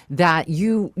Republicans that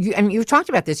you talked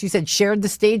about this. You said shared the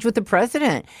stage with the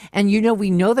president. And,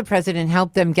 we know the president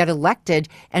helped them get elected.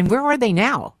 And where are they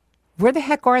now? Where the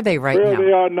heck are they right now? Where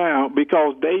they are now,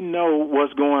 because they know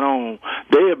what's going on.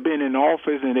 They have been in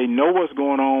office and they know what's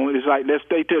going on. It's like, let's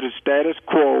stay to the status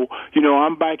quo.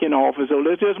 I'm back in office, so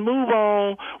let's just move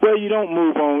on. Well, you don't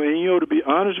move on. And, to be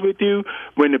honest with you,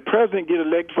 when the president gets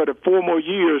elected for the 4 more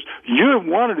years, you're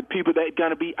one of the people that's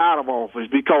going to be out of office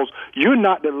because you're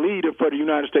not the leader for the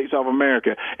United States of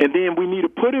America. And then we need to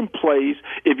put in place,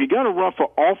 if you're going to run for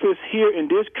office here in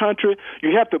this country,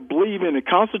 you have to believe in the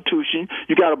Constitution.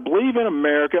 You got to believe in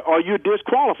America, or you're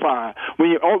disqualified.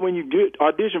 When you get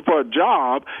audition for a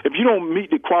job, if you don't meet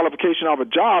the qualification of a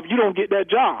job, you don't get that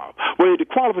job. Well, the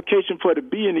qualification for to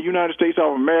be in the United States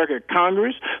of America,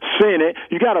 Congress, Senate,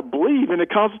 you got to believe in the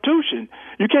Constitution.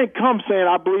 You can't come saying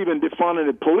I believe in defunding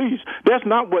the police. That's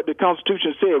not what the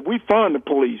Constitution said. We fund the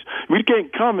police. We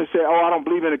can't come and say, I don't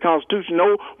believe in the Constitution.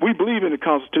 No, we believe in the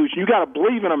Constitution. You got to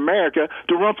believe in America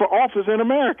to run for office in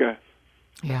America.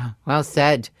 Yeah, well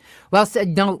said. Well said.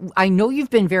 No, I know you've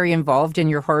been very involved in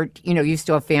your heart. You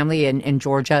still have family in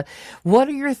Georgia. What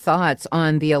are your thoughts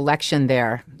on the election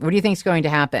there? What do you think is going to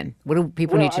happen? What do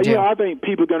people need to do? I think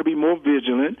people are going to be more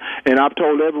vigilant. And I've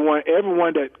told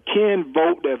everyone that can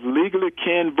vote, that legally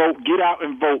can vote, get out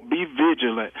and vote. Be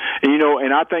vigilant.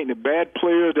 And I think the bad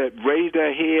players that raise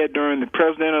their head during the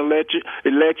presidential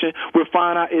election will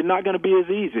find out it's not going to be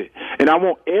as easy. And I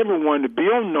want everyone to be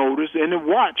on notice and to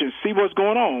watch and see what's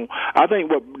going on. I think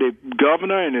what the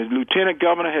governor and his lieutenant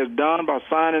governor has done by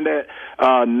signing that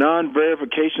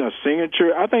non-verification of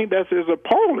signature, I think that is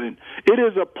appalling. It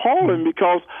is appalling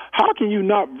because how can you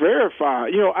not verify?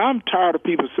 I'm tired of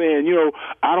people saying,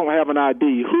 I don't have an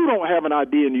ID. Who don't have an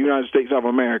ID in the United States of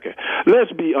America?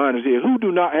 Let's be honest here. Who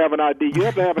do not have an ID? You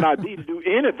have to have an ID to do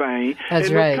anything in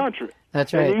this country.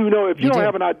 That's right. And if you don't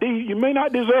have an ID, you may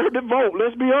not deserve to vote.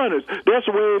 Let's be honest. That's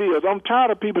the way it is. I'm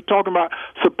tired of people talking about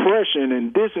suppression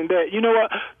and this and that. You know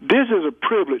what? This is a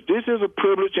privilege. This is a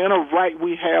privilege and a right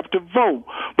we have to vote.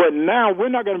 But now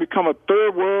we're not going to become a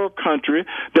third world country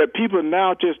that people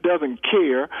now just doesn't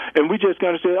care, and we just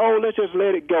going to say, oh, let's just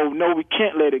let it go. No, we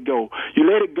can't let it go. You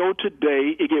let it go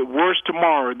today, it get worse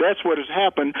tomorrow. That's what has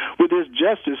happened with this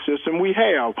justice system we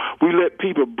have. We let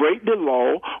people break the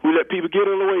law. We let people get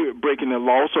away with breaking the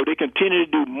law, so they continue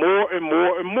to do more and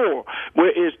more and more.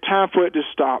 Well, it's time for it to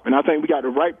stop, and I think we got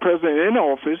the right president in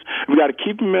office. We got to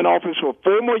keep him in office for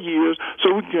 4 more years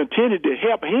so we can continue to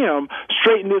help him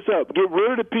straighten this up. Get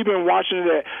rid of the people in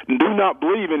Washington that do not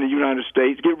believe in the United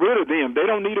States. Get rid of them. They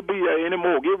don't need to be there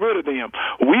anymore. Get rid of them.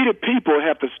 We, the people,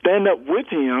 have to stand up with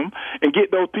him and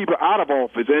get those people out of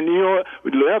office. And, you know,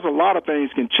 there's a lot of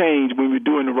things can change when we're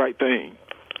doing the right thing.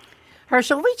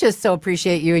 Herschel, we just so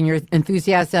appreciate you and your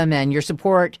enthusiasm and your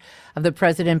support of the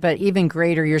president, but even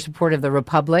greater, your support of the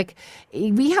Republic.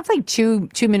 We have like two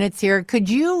minutes here.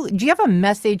 Do you have a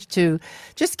message to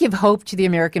just give hope to the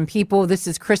American people? This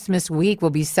is Christmas week.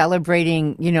 We'll be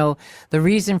celebrating, you know, the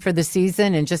reason for the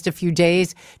season in just a few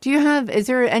days. Is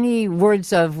there any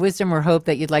words of wisdom or hope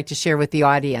that you'd like to share with the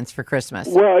audience for Christmas?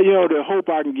 Well, you know, the hope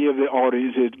I can give the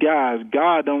audience is, guys,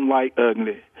 God don't like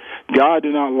ugly. God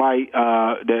do not like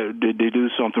that they do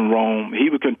something wrong. He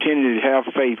would continue to have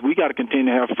faith. We got to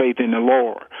continue to have faith in the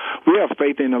Lord. We have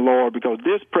faith in the Lord because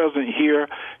this president here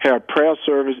had prayer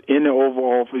service in the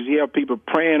Oval Office. He had people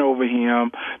praying over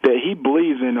him that he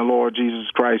believes in the Lord Jesus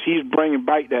Christ. He's bringing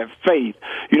back that faith.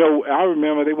 You know, I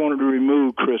remember they wanted to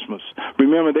remove Christmas.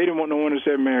 Remember, they didn't want no one to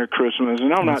say Merry Christmas.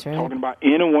 And I'm not talking about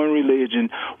any one religion.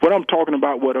 What I'm talking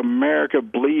about, what America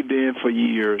believed in for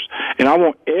years. And I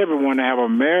want everyone to have a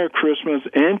Merry Christmas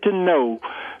and to know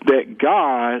that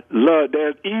God loves,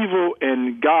 there's evil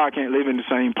and God can't live in the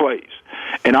same place.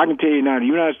 And I can tell you now, the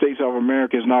United States of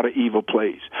America is not an evil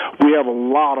place. We have a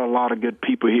lot of good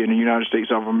people here in the United States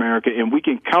of America, and we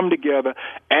can come together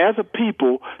as a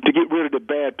people to get rid of the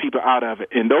bad people out of it.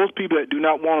 And those people that do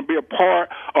not want to be a part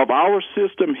of our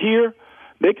system here,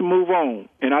 they can move on.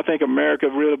 And I think America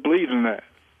really believes in that.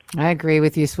 I agree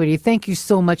with you, sweetie. Thank you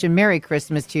so much, and Merry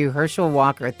Christmas to you, Herschel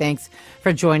Walker. Thanks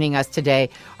for joining us today.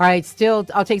 All right,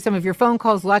 I'll take some of your phone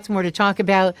calls, lots more to talk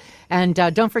about. And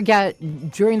don't forget,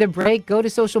 during the break, go to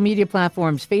social media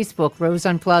platforms, Facebook, Rose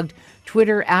Unplugged,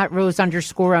 Twitter,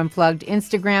 @Rose_Unplugged,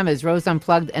 Instagram is Rose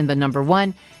Unplugged and the number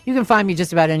 1. You can find me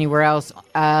just about anywhere else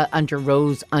under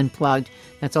Rose Unplugged.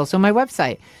 That's also my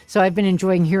website. So I've been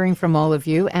enjoying hearing from all of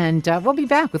you, and we'll be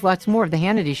back with lots more of The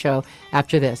Hannity Show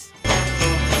after this.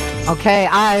 Okay,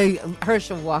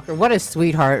 Herschel Walker, what a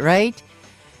sweetheart, right?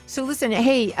 So listen,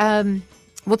 hey,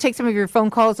 we'll take some of your phone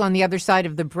calls on the other side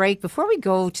of the break. Before we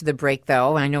go to the break,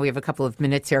 though, I know we have a couple of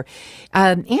minutes here.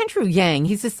 Andrew Yang,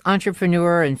 he's this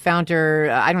entrepreneur and founder.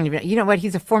 You know what?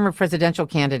 He's a former presidential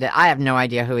candidate. I have no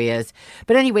idea who he is.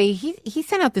 But anyway, he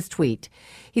sent out this tweet.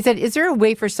 He said, is there a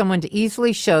way for someone to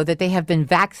easily show that they have been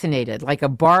vaccinated, like a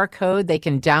barcode they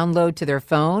can download to their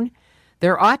phone?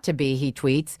 There ought to be, he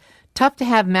tweets. Tough to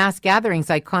have mass gatherings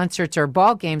like concerts or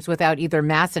ball games without either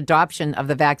mass adoption of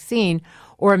the vaccine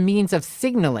or a means of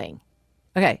signaling.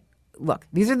 Okay, look,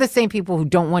 these are the same people who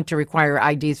don't want to require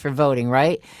IDs for voting,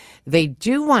 right? They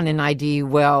do want an ID,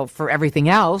 well, for everything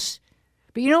else.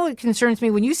 But you know what concerns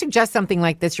me? When you suggest something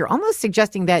like this, you're almost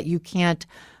suggesting that you can't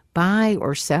buy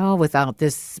or sell without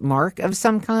this mark of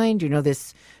some kind, you know,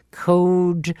 this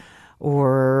code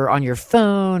or on your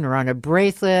phone or on a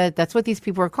bracelet. That's what these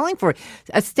people are calling for.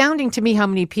 Astounding to me how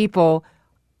many people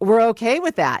were okay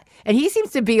with that. And he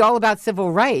seems to be all about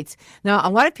civil rights. Now,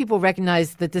 a lot of people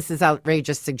recognize that this is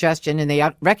outrageous suggestion, and they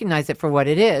recognize it for what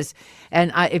it is.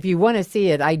 And if you want to see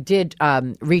it, I did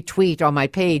retweet on my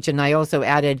page, and I also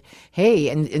added, hey,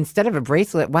 and instead of a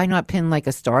bracelet, why not pin like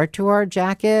a star to our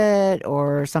jacket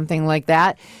or something like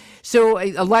that? So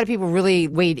a lot of people really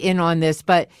weighed in on this,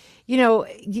 but you know,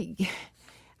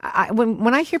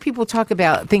 when I hear people talk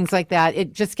about things like that,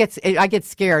 I get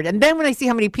scared. And then when I see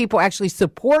how many people actually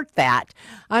support that,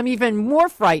 I'm even more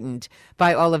frightened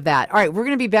by all of that. All right, we're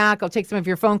going to be back. I'll take some of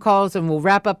your phone calls and we'll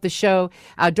wrap up the show.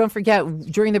 Don't forget,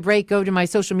 during the break, go to my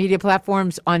social media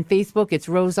platforms. On Facebook, it's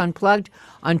Rose Unplugged.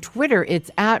 On Twitter,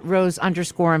 it's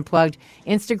 @Rose_Unplugged.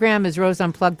 Instagram is Rose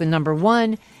Unplugged, the number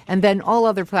 1. And then all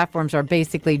other platforms are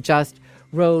basically just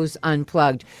Rose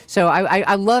Unplugged. So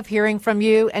I love hearing from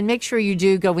you, and make sure you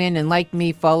do go in and like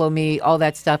me, follow me, all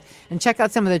that stuff, and check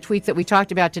out some of the tweets that we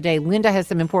talked about today. Linda has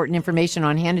some important information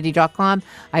on Hannity.com.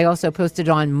 I also posted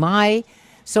on my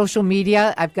social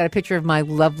media. I've got a picture of my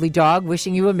lovely dog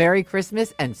wishing you a Merry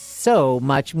Christmas and so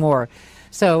much more.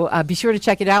 So be sure to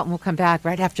check it out, and we'll come back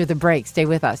right after the break. Stay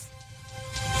with us.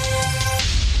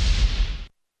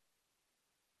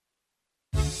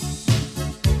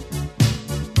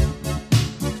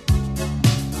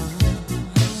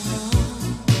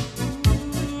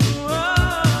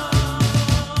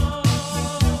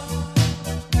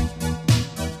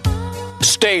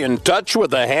 Stay in touch with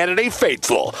the Hannity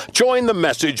faithful. Join the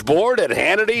message board at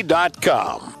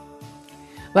Hannity.com.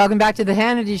 Welcome back to the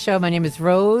Hannity Show. My name is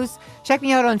Rose. Check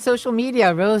me out on social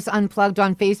media, Rose Unplugged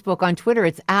on Facebook. On Twitter,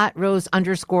 it's at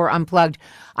Rose_Unplugged.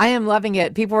 I am loving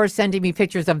it. People are sending me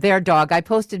pictures of their dog. I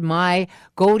posted my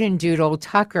golden doodle,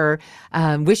 Tucker,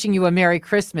 wishing you a Merry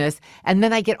Christmas. And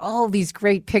then I get all these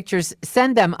great pictures.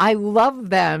 Send them. I love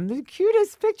them. The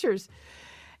cutest pictures.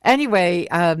 Anyway,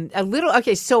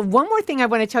 so one more thing I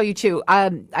want to tell you too.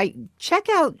 I check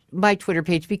out my Twitter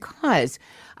page because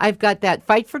I've got that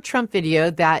Fight for Trump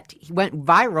video that went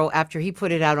viral after he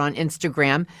put it out on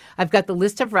Instagram. I've got the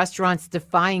list of restaurants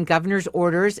defying governor's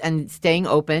orders and staying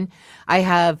open. I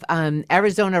have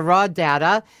Arizona raw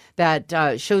data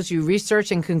that shows you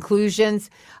research and conclusions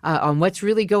on what's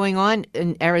really going on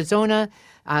in Arizona.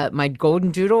 My golden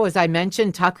doodle, as I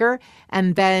mentioned, Tucker.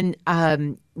 And then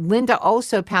Linda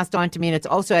also passed on to me, and it's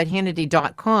also at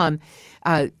Hannity.com,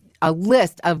 a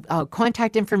list of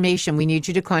contact information. We need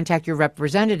you to contact your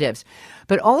representatives.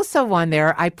 But also on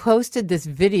there, I posted this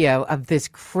video of this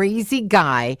crazy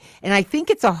guy, and I think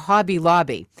it's a Hobby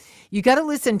Lobby. You got to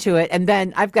listen to it, and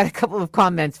then I've got a couple of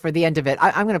comments for the end of it.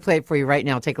 I'm going to play it for you right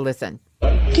now. Take a listen.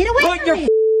 Get away from me. Put your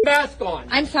mask on.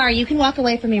 I'm sorry. You can walk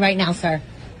away from me right now, sir.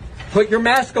 Put your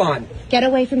mask on. Get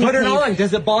away from me, Put it please. on.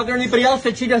 Does it bother anybody else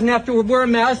that she doesn't have to wear a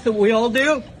mask that we all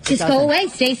do? Just go away.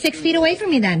 Stay 6 feet away from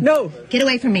me then. No. Get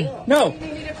away from me. No. You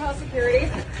need to call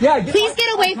security? Yeah. Please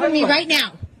get away from me right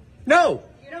now. No.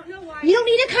 You don't know why. You don't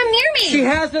need to come near me. She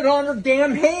has it on her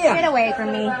damn hand. Get away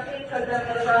from me.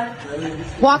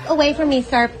 Walk away from me,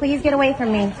 sir. Please get away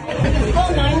from me.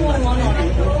 Call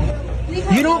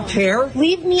 911. You don't care.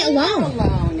 Leave me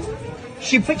alone.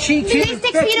 Stay 6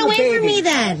 feet away from me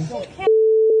then.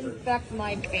 That's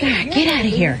my baby. Get out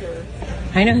of here.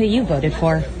 I know who you voted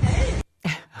for.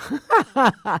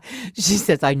 She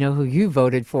says, I know who you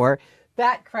voted for.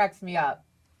 That cracks me up.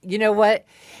 You know what?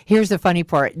 Here's the funny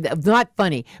part. Not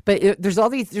funny, but there's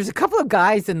a couple of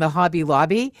guys in the Hobby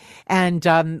Lobby, and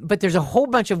but there's a whole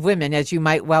bunch of women, as you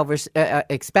might well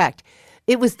expect.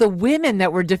 It was the women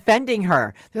that were defending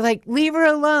her. They're like, leave her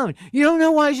alone. You don't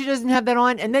know why she doesn't have that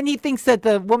on. And then he thinks that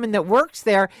the woman that works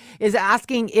there is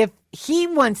asking if he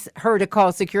wants her to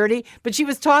call security, but she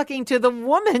was talking to the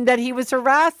woman that he was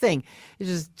harassing. It's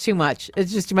just too much.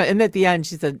 It's just too much. And at the end,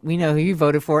 she said, we know who you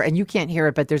voted for. And you can't hear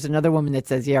it, but there's another woman that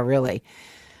says, yeah, really.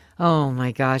 Oh,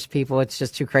 my gosh, people. It's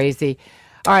just too crazy.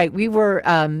 All right. We were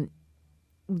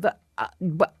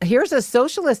but here's a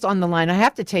socialist on the line. I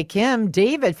have to take him,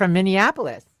 David from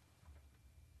Minneapolis.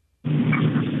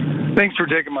 Thanks for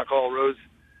taking my call, Rose.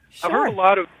 Sure. I've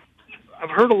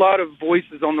heard a lot of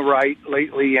voices on the right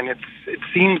lately, and it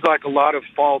seems like a lot of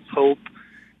false hope.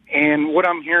 And what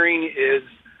I'm hearing is,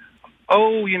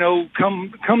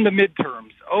 come the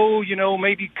midterms.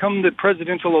 Maybe come the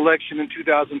presidential election in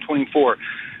 2024.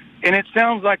 And it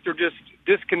sounds like they're just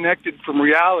disconnected from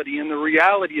reality. And the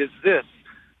reality is this: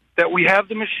 that we have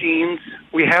the machines,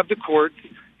 we have the courts,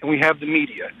 and we have the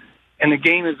media. And the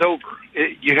game is over.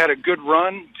 You had a good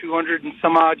run, 200 and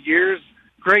some odd years,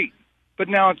 great. But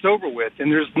now it's over with, and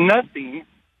there's nothing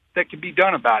that can be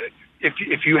done about it.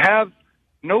 If you have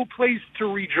no place to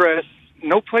redress,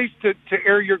 no place to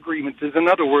air your grievances, in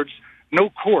other words, no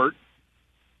court,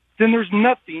 then there's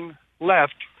nothing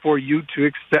left for you to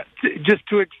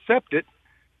accept it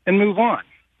and move on.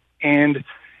 And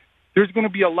there's going to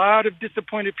be a lot of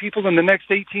disappointed people in the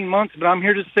next 18 months, but I'm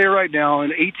here to say right now,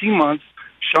 in 18 months,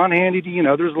 Sean Hannity and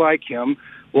others like him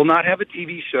will not have a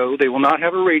TV show. They will not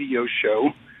have a radio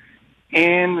show.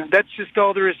 And that's just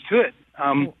all there is to it.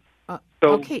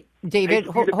 Okay, David,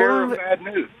 hold on. Bad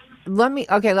news. Let me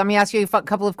ask you a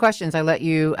couple of questions. I let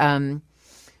you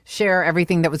share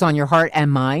everything that was on your heart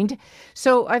and mind.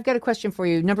 So I've got a question for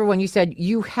you. Number one, you said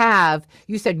we have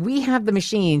the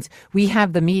machines, we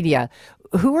have the media.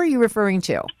 Who are you referring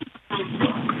to?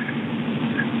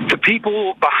 The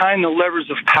people behind the levers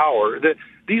of power.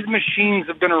 These machines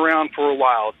have been around for a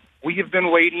while. We have been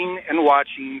waiting and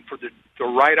watching for the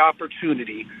right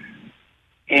opportunity,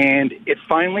 and it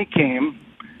finally came,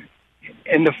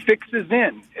 and the fix is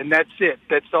in, and that's it.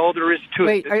 That's all there is to it.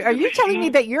 Wait, are you telling me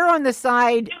that you're on the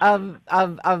side of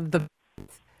the...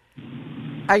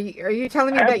 Are you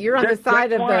telling me that you're on the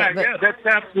side of the... That's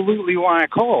absolutely why I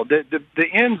called. The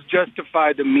ends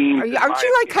justify the means. Aren't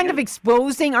you kind of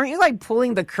exposing? Aren't you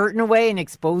pulling the curtain away and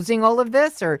exposing all of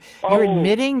this? Or you're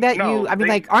admitting that no,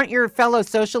 aren't your fellow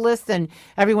socialists and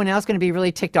everyone else going to be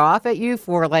really ticked off at you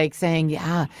for saying,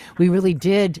 yeah, we really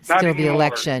did steal the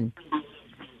election?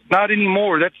 Not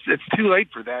anymore. It's too late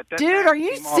for that. Dude, are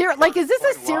you serious? Is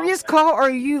this a serious call, or are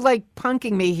you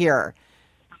punking me here?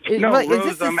 No, Is Rose,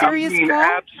 this a I'm serious being call?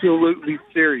 absolutely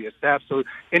serious.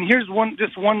 Absolutely. And here's one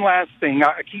last thing.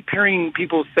 I keep hearing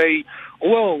people say,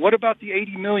 well, what about the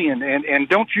 80 million? And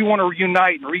don't you want to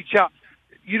reunite and reach out?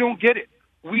 You don't get it.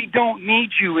 We don't need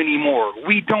you anymore.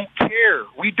 We don't care.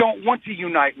 We don't want to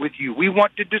unite with you. We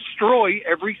want to destroy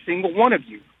every single one of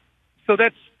you. So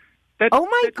that's oh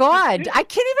my God! I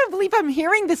can't even believe I'm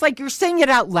hearing this. Like you're saying it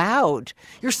out loud.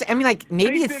 I mean, like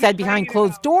maybe it's said behind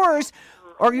closed doors.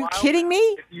 Are you kidding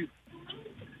me?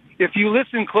 If you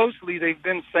listen closely, they've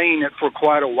been saying it for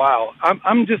quite a while.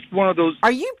 I'm just one of those.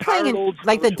 Are you playing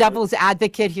like the devil's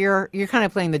advocate here? You're kind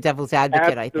of playing the devil's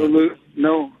advocate, I think.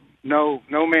 No,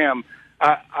 ma'am.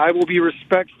 I will be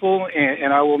respectful,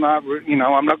 and I will not.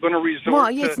 I'm not going to resort. Well,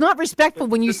 it's not respectful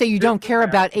when you say you don't care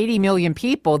about 80 million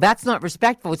people. That's not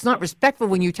respectful. It's not respectful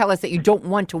when you tell us that you don't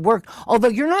want to work. Although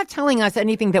you're not telling us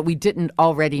anything that we didn't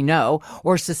already know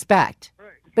or suspect. Right.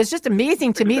 But it's just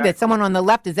amazing to me that someone on the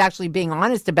left is actually being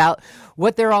honest about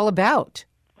what they're all about.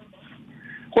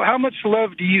 Well, how much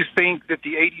love do you think that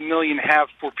the 80 million have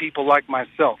for people like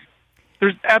myself?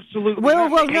 There's absolutely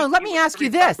well, no. Let me ask you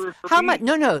this: how much?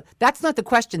 No, that's not the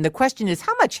question. The question is,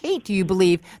 how much hate do you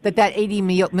believe that 80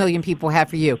 million people have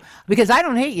for you? Because I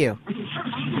don't hate you.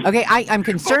 Okay, I'm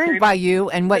concerned by you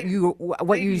and what you.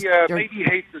 Maybe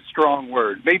hate's a strong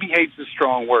word.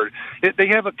 They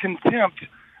have a contempt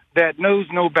that knows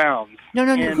no bounds. No.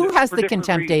 Who has the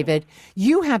contempt, David?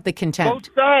 You have the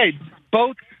contempt.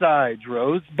 Both sides,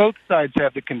 Rose. Both sides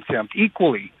have the contempt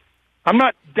equally. I'm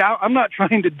not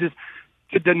trying to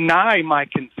deny my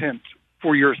contempt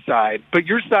for your side, but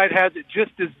your side has it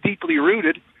just as deeply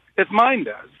rooted as mine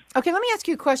does. Okay, let me ask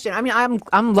you a question. I mean,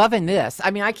 I'm loving this. I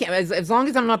mean, I can't as long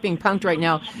as I'm not being punked right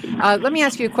now. Let me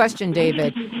ask you a question,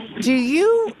 David. Do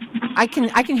you? I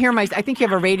can hear I think you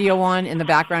have a radio on in the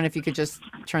background. If you could just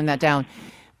turn that down.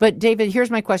 But David,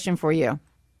 here's my question for you.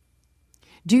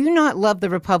 Do you not love the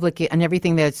Republic and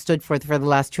everything that it stood for the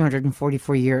last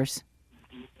 244 years?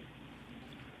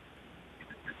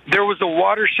 There was a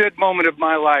watershed moment of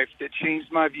my life that changed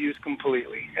my views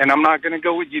completely. And I'm not going to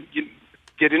go with you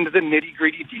get into the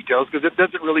nitty-gritty details because it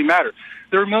doesn't really matter.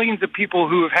 There are millions of people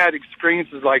who have had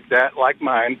experiences like that, like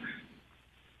mine,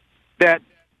 that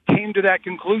came to that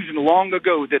conclusion long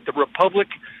ago that the Republic,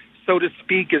 so to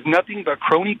speak, is nothing but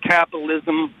crony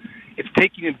capitalism. It's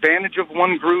taking advantage of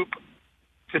one group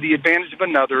to the advantage of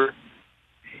another.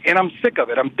 And I'm sick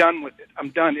of it. I'm done with it. I'm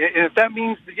done. And if that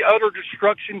means the utter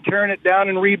destruction, tearing it down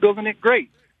and rebuilding it, great.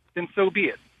 Then so be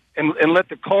it. And let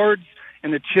the cards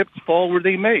and the chips fall where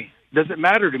they may. It doesn't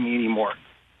matter to me anymore.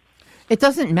 It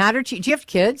doesn't matter to you. Do you have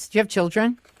kids? Do you have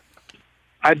children?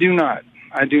 I do not.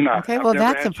 Okay, well,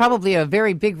 that's probably a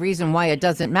very big reason why it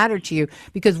doesn't matter to you,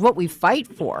 because what we fight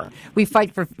for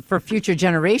future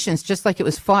generations, just like it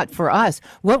was fought for us.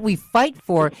 What we fight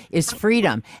for is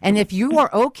freedom. And if you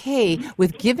are okay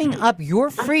with giving up your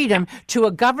freedom to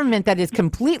a government that is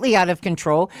completely out of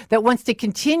control, that wants to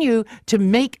continue to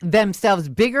make themselves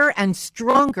bigger and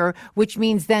stronger, which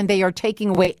means then they are taking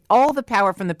away all the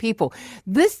power from the people.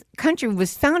 This country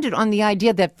was founded on the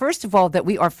idea that, first of all, that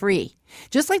we are free.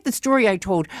 Just like the story I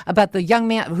told about the young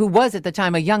man who was at the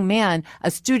time a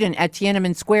student at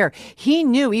Tiananmen Square. He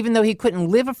knew, even though he couldn't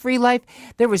live a free life,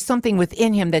 there was something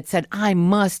within him that said, I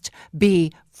must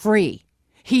be free.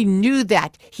 He knew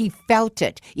that. He felt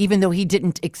it, even though he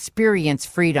didn't experience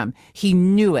freedom. He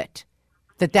knew it,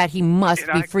 that he must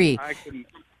be free.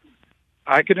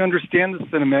 I could understand the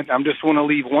sentiment. I just want to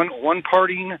leave one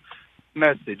parting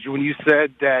message. When you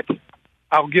said that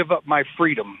I'll give up my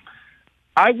freedom,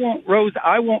 I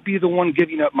won't be the one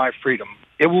giving up my freedom.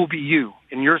 It will be you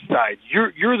and your side.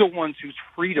 You're the ones whose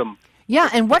freedom. Yeah,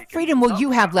 and what freedom will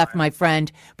you have left, my friend?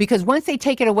 Because once they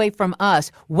take it away from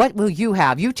us, what will you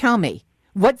have? You tell me.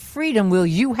 What freedom will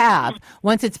you have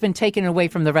once it's been taken away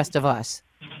from the rest of us?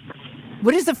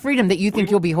 What is the freedom that you think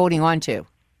you'll be holding on to?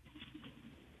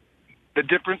 The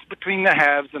difference between the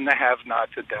haves and the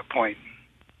have-nots at that point.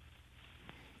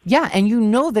 Yeah, and you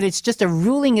know that it's just a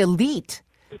ruling elite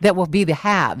that will be the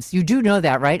haves. You do know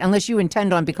that, right? Unless you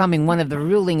intend on becoming one of the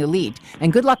ruling elite.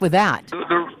 And good luck with that.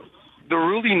 The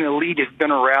ruling elite has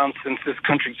been around since this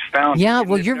country's founding. Yeah,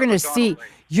 well, you're going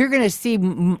to see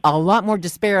a lot more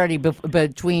disparity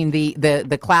between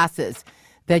the classes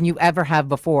than you ever have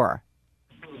before.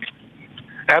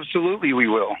 Absolutely, we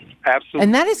will. Absolutely.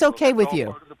 And that is okay with you.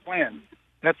 Part of the plan.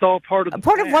 That's all part of the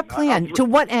plan. Part of what plan? To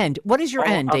what end? What is your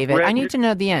end, David? I need to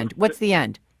know the end. What's the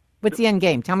end? What's the end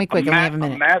game? Tell me quick. I only have a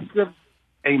minute.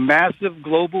 A massive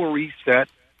global reset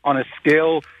on a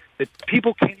scale that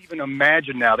people can't even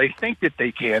imagine now. They think that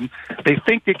they can. They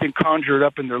think they can conjure it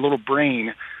up in their little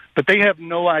brain, but they have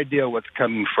no idea what's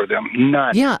coming for them.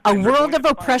 None. Yeah, a world of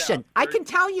oppression. I can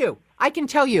tell you.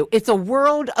 It's a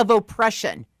world of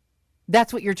oppression.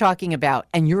 That's what you're talking about,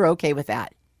 and you're okay with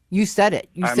that. You said it.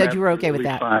 You said you were okay with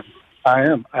that. Fine. I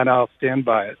am, and I'll stand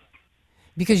by it.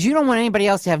 Because you don't want anybody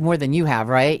else to have more than you have,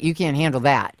 right? You can't handle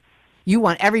that. You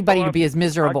want everybody to be as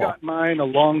miserable. I got mine a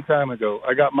long time ago.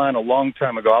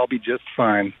 I'll be just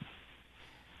fine.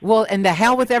 Well, and the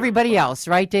hell with everybody else,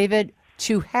 right, David?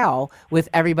 To hell with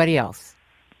everybody else.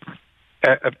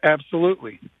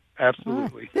 Absolutely.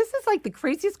 Absolutely. This is like the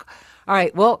craziest. All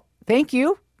right. Well, thank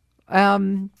you. I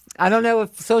don't know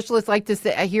if socialists like to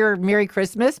hear Merry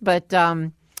Christmas, but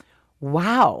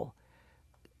wow.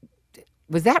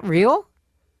 Was that real?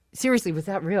 Seriously, was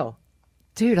that real?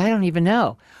 Dude, I don't even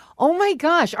know. Oh, my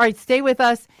gosh. All right, stay with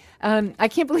us. I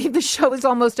can't believe the show is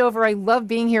almost over. I love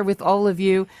being here with all of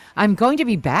you. I'm going to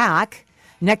be back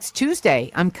next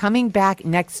Tuesday. I'm coming back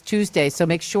next Tuesday, so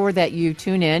make sure that you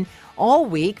tune in all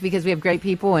week because we have great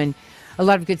people and a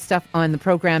lot of good stuff on the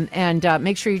program. And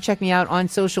make sure you check me out on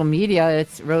social media.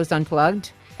 It's Rose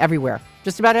Unplugged everywhere,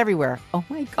 just about everywhere. Oh,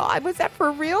 my God. Was that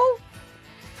for real?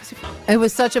 It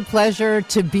was such a pleasure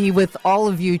to be with all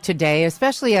of you today,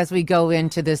 especially as we go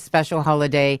into this special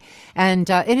holiday. And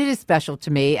it is special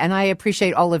to me, and I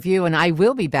appreciate all of you, and I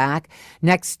will be back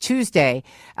next Tuesday.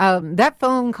 That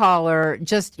phone caller,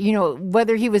 just,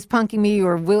 whether he was punking me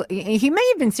or he may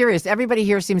have been serious. Everybody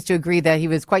here seems to agree that he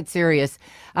was quite serious.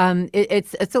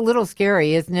 It's a little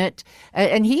scary, isn't it?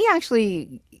 And he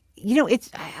actually,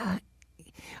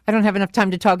 I don't have enough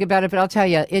time to talk about it, but I'll tell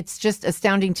you, it's just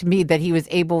astounding to me that he was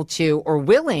able to, or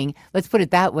willing, let's put it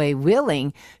that way,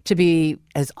 willing to be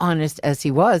as honest as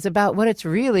he was about what it's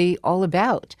really all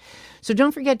about. So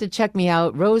don't forget to check me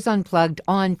out, Rose Unplugged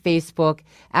on Facebook,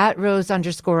 at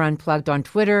Rose_Unplugged on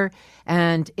Twitter,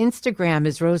 and Instagram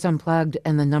is Rose Unplugged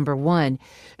and the number 1.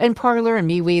 And Parler and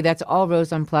MeWe, that's all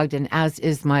Rose Unplugged, and as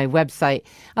is my website.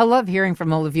 I love hearing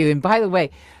from all of you. And by the way,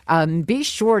 be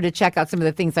sure to check out some of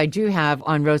the things I do have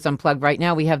on Rose Unplugged right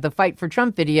now. We have the Fight for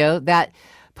Trump video that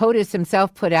POTUS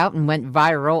himself put out and went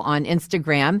viral on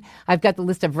Instagram. I've got the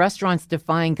list of restaurants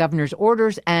defying governor's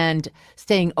orders and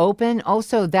staying open.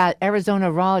 Also, that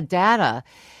Arizona raw data.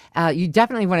 You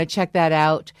definitely want to check that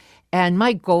out. And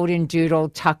my golden doodle,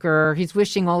 Tucker, he's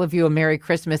wishing all of you a Merry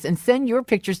Christmas. And send your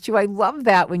pictures, too. I love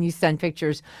that when you send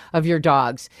pictures of your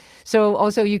dogs. So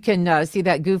also you can see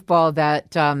that goofball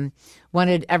that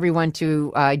wanted everyone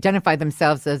to identify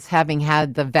themselves as having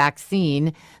had the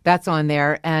vaccine. That's on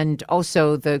there. And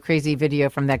also the crazy video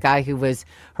from that guy who was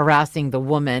harassing the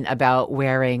woman about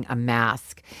wearing a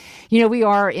mask. We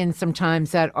are in some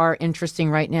times that are interesting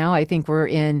right now. I think we're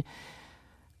in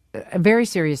a very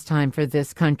serious time for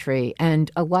this country, and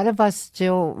a lot of us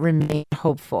still remain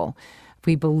hopeful.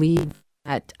 We believe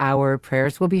that our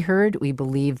prayers will be heard. We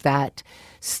believe that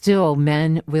still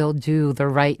men will do the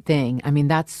right thing. I mean,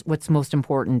 that's what's most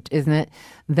important, isn't it?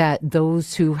 That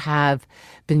those who have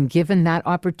been given that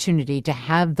opportunity to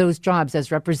have those jobs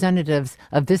as representatives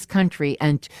of this country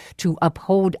and to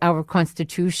uphold our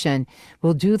Constitution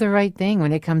will do the right thing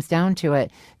when it comes down to it.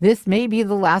 This may be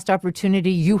the last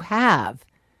opportunity you have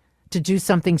to do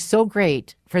something so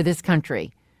great for this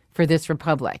country, for this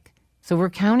republic. So we're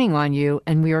counting on you,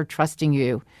 and we are trusting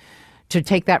you to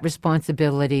take that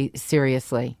responsibility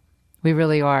seriously. We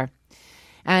really are.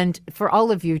 And for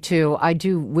all of you, too, I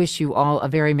do wish you all a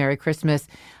very Merry Christmas,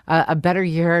 a better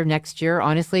year next year.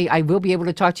 Honestly, I will be able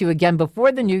to talk to you again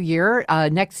before the new year,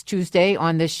 next Tuesday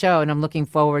on this show, and I'm looking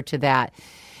forward to that.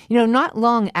 Not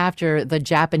long after the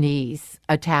Japanese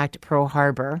attacked Pearl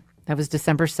Harbor, that was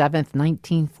December 7th,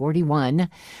 1941,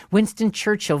 Winston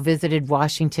Churchill visited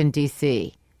Washington,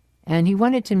 D.C., and he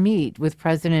wanted to meet with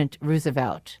President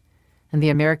Roosevelt and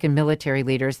the American military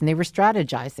leaders, and they were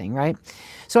strategizing, right?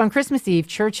 So on Christmas Eve,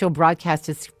 Churchill broadcast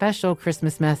his special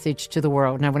Christmas message to the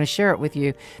world, and I want to share it with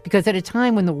you because at a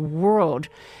time when the world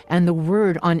and the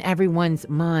word on everyone's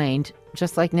mind,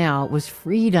 just like now, was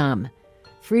freedom,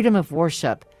 freedom of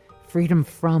worship, freedom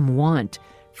from want,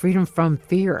 freedom from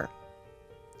fear.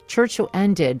 Churchill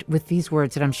ended with these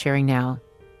words that I'm sharing now,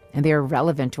 and they are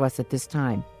relevant to us at this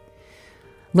time.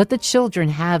 Let the children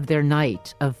have their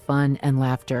night of fun and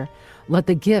laughter. Let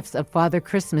the gifts of Father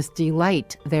Christmas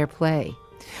delight their play.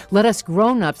 Let us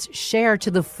grown-ups share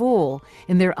to the full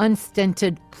in their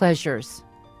unstinted pleasures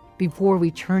before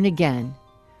we turn again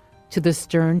to the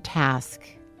stern task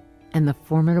and the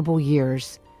formidable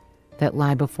years that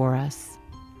lie before us.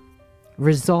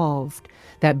 Resolved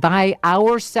that by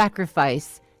our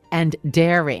sacrifice and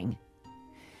daring,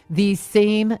 these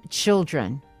same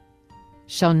children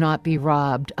shall not be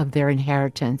robbed of their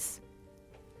inheritance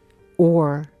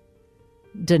or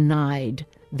denied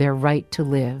their right to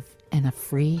live in a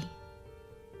free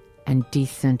and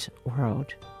decent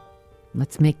world.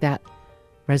 Let's make that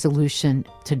resolution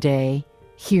today,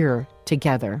 here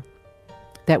together,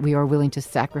 that we are willing to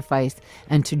sacrifice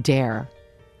and to dare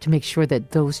to make sure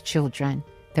that those children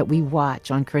that we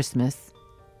watch on Christmas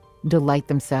delight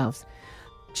themselves,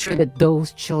 sure that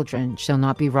those children shall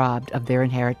not be robbed of their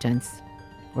inheritance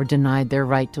or denied their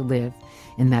right to live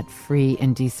in that free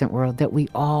and decent world that we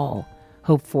all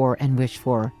hope for and wish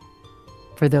for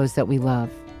those that we love.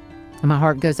 And my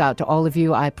heart goes out to all of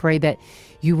you. I pray that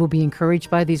you will be encouraged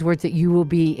by these words, that you will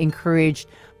be encouraged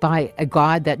by a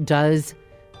God that does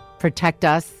protect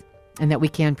us and that we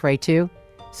can pray to.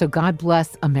 So God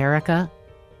bless America,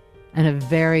 and a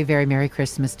very, very Merry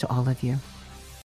Christmas to all of you.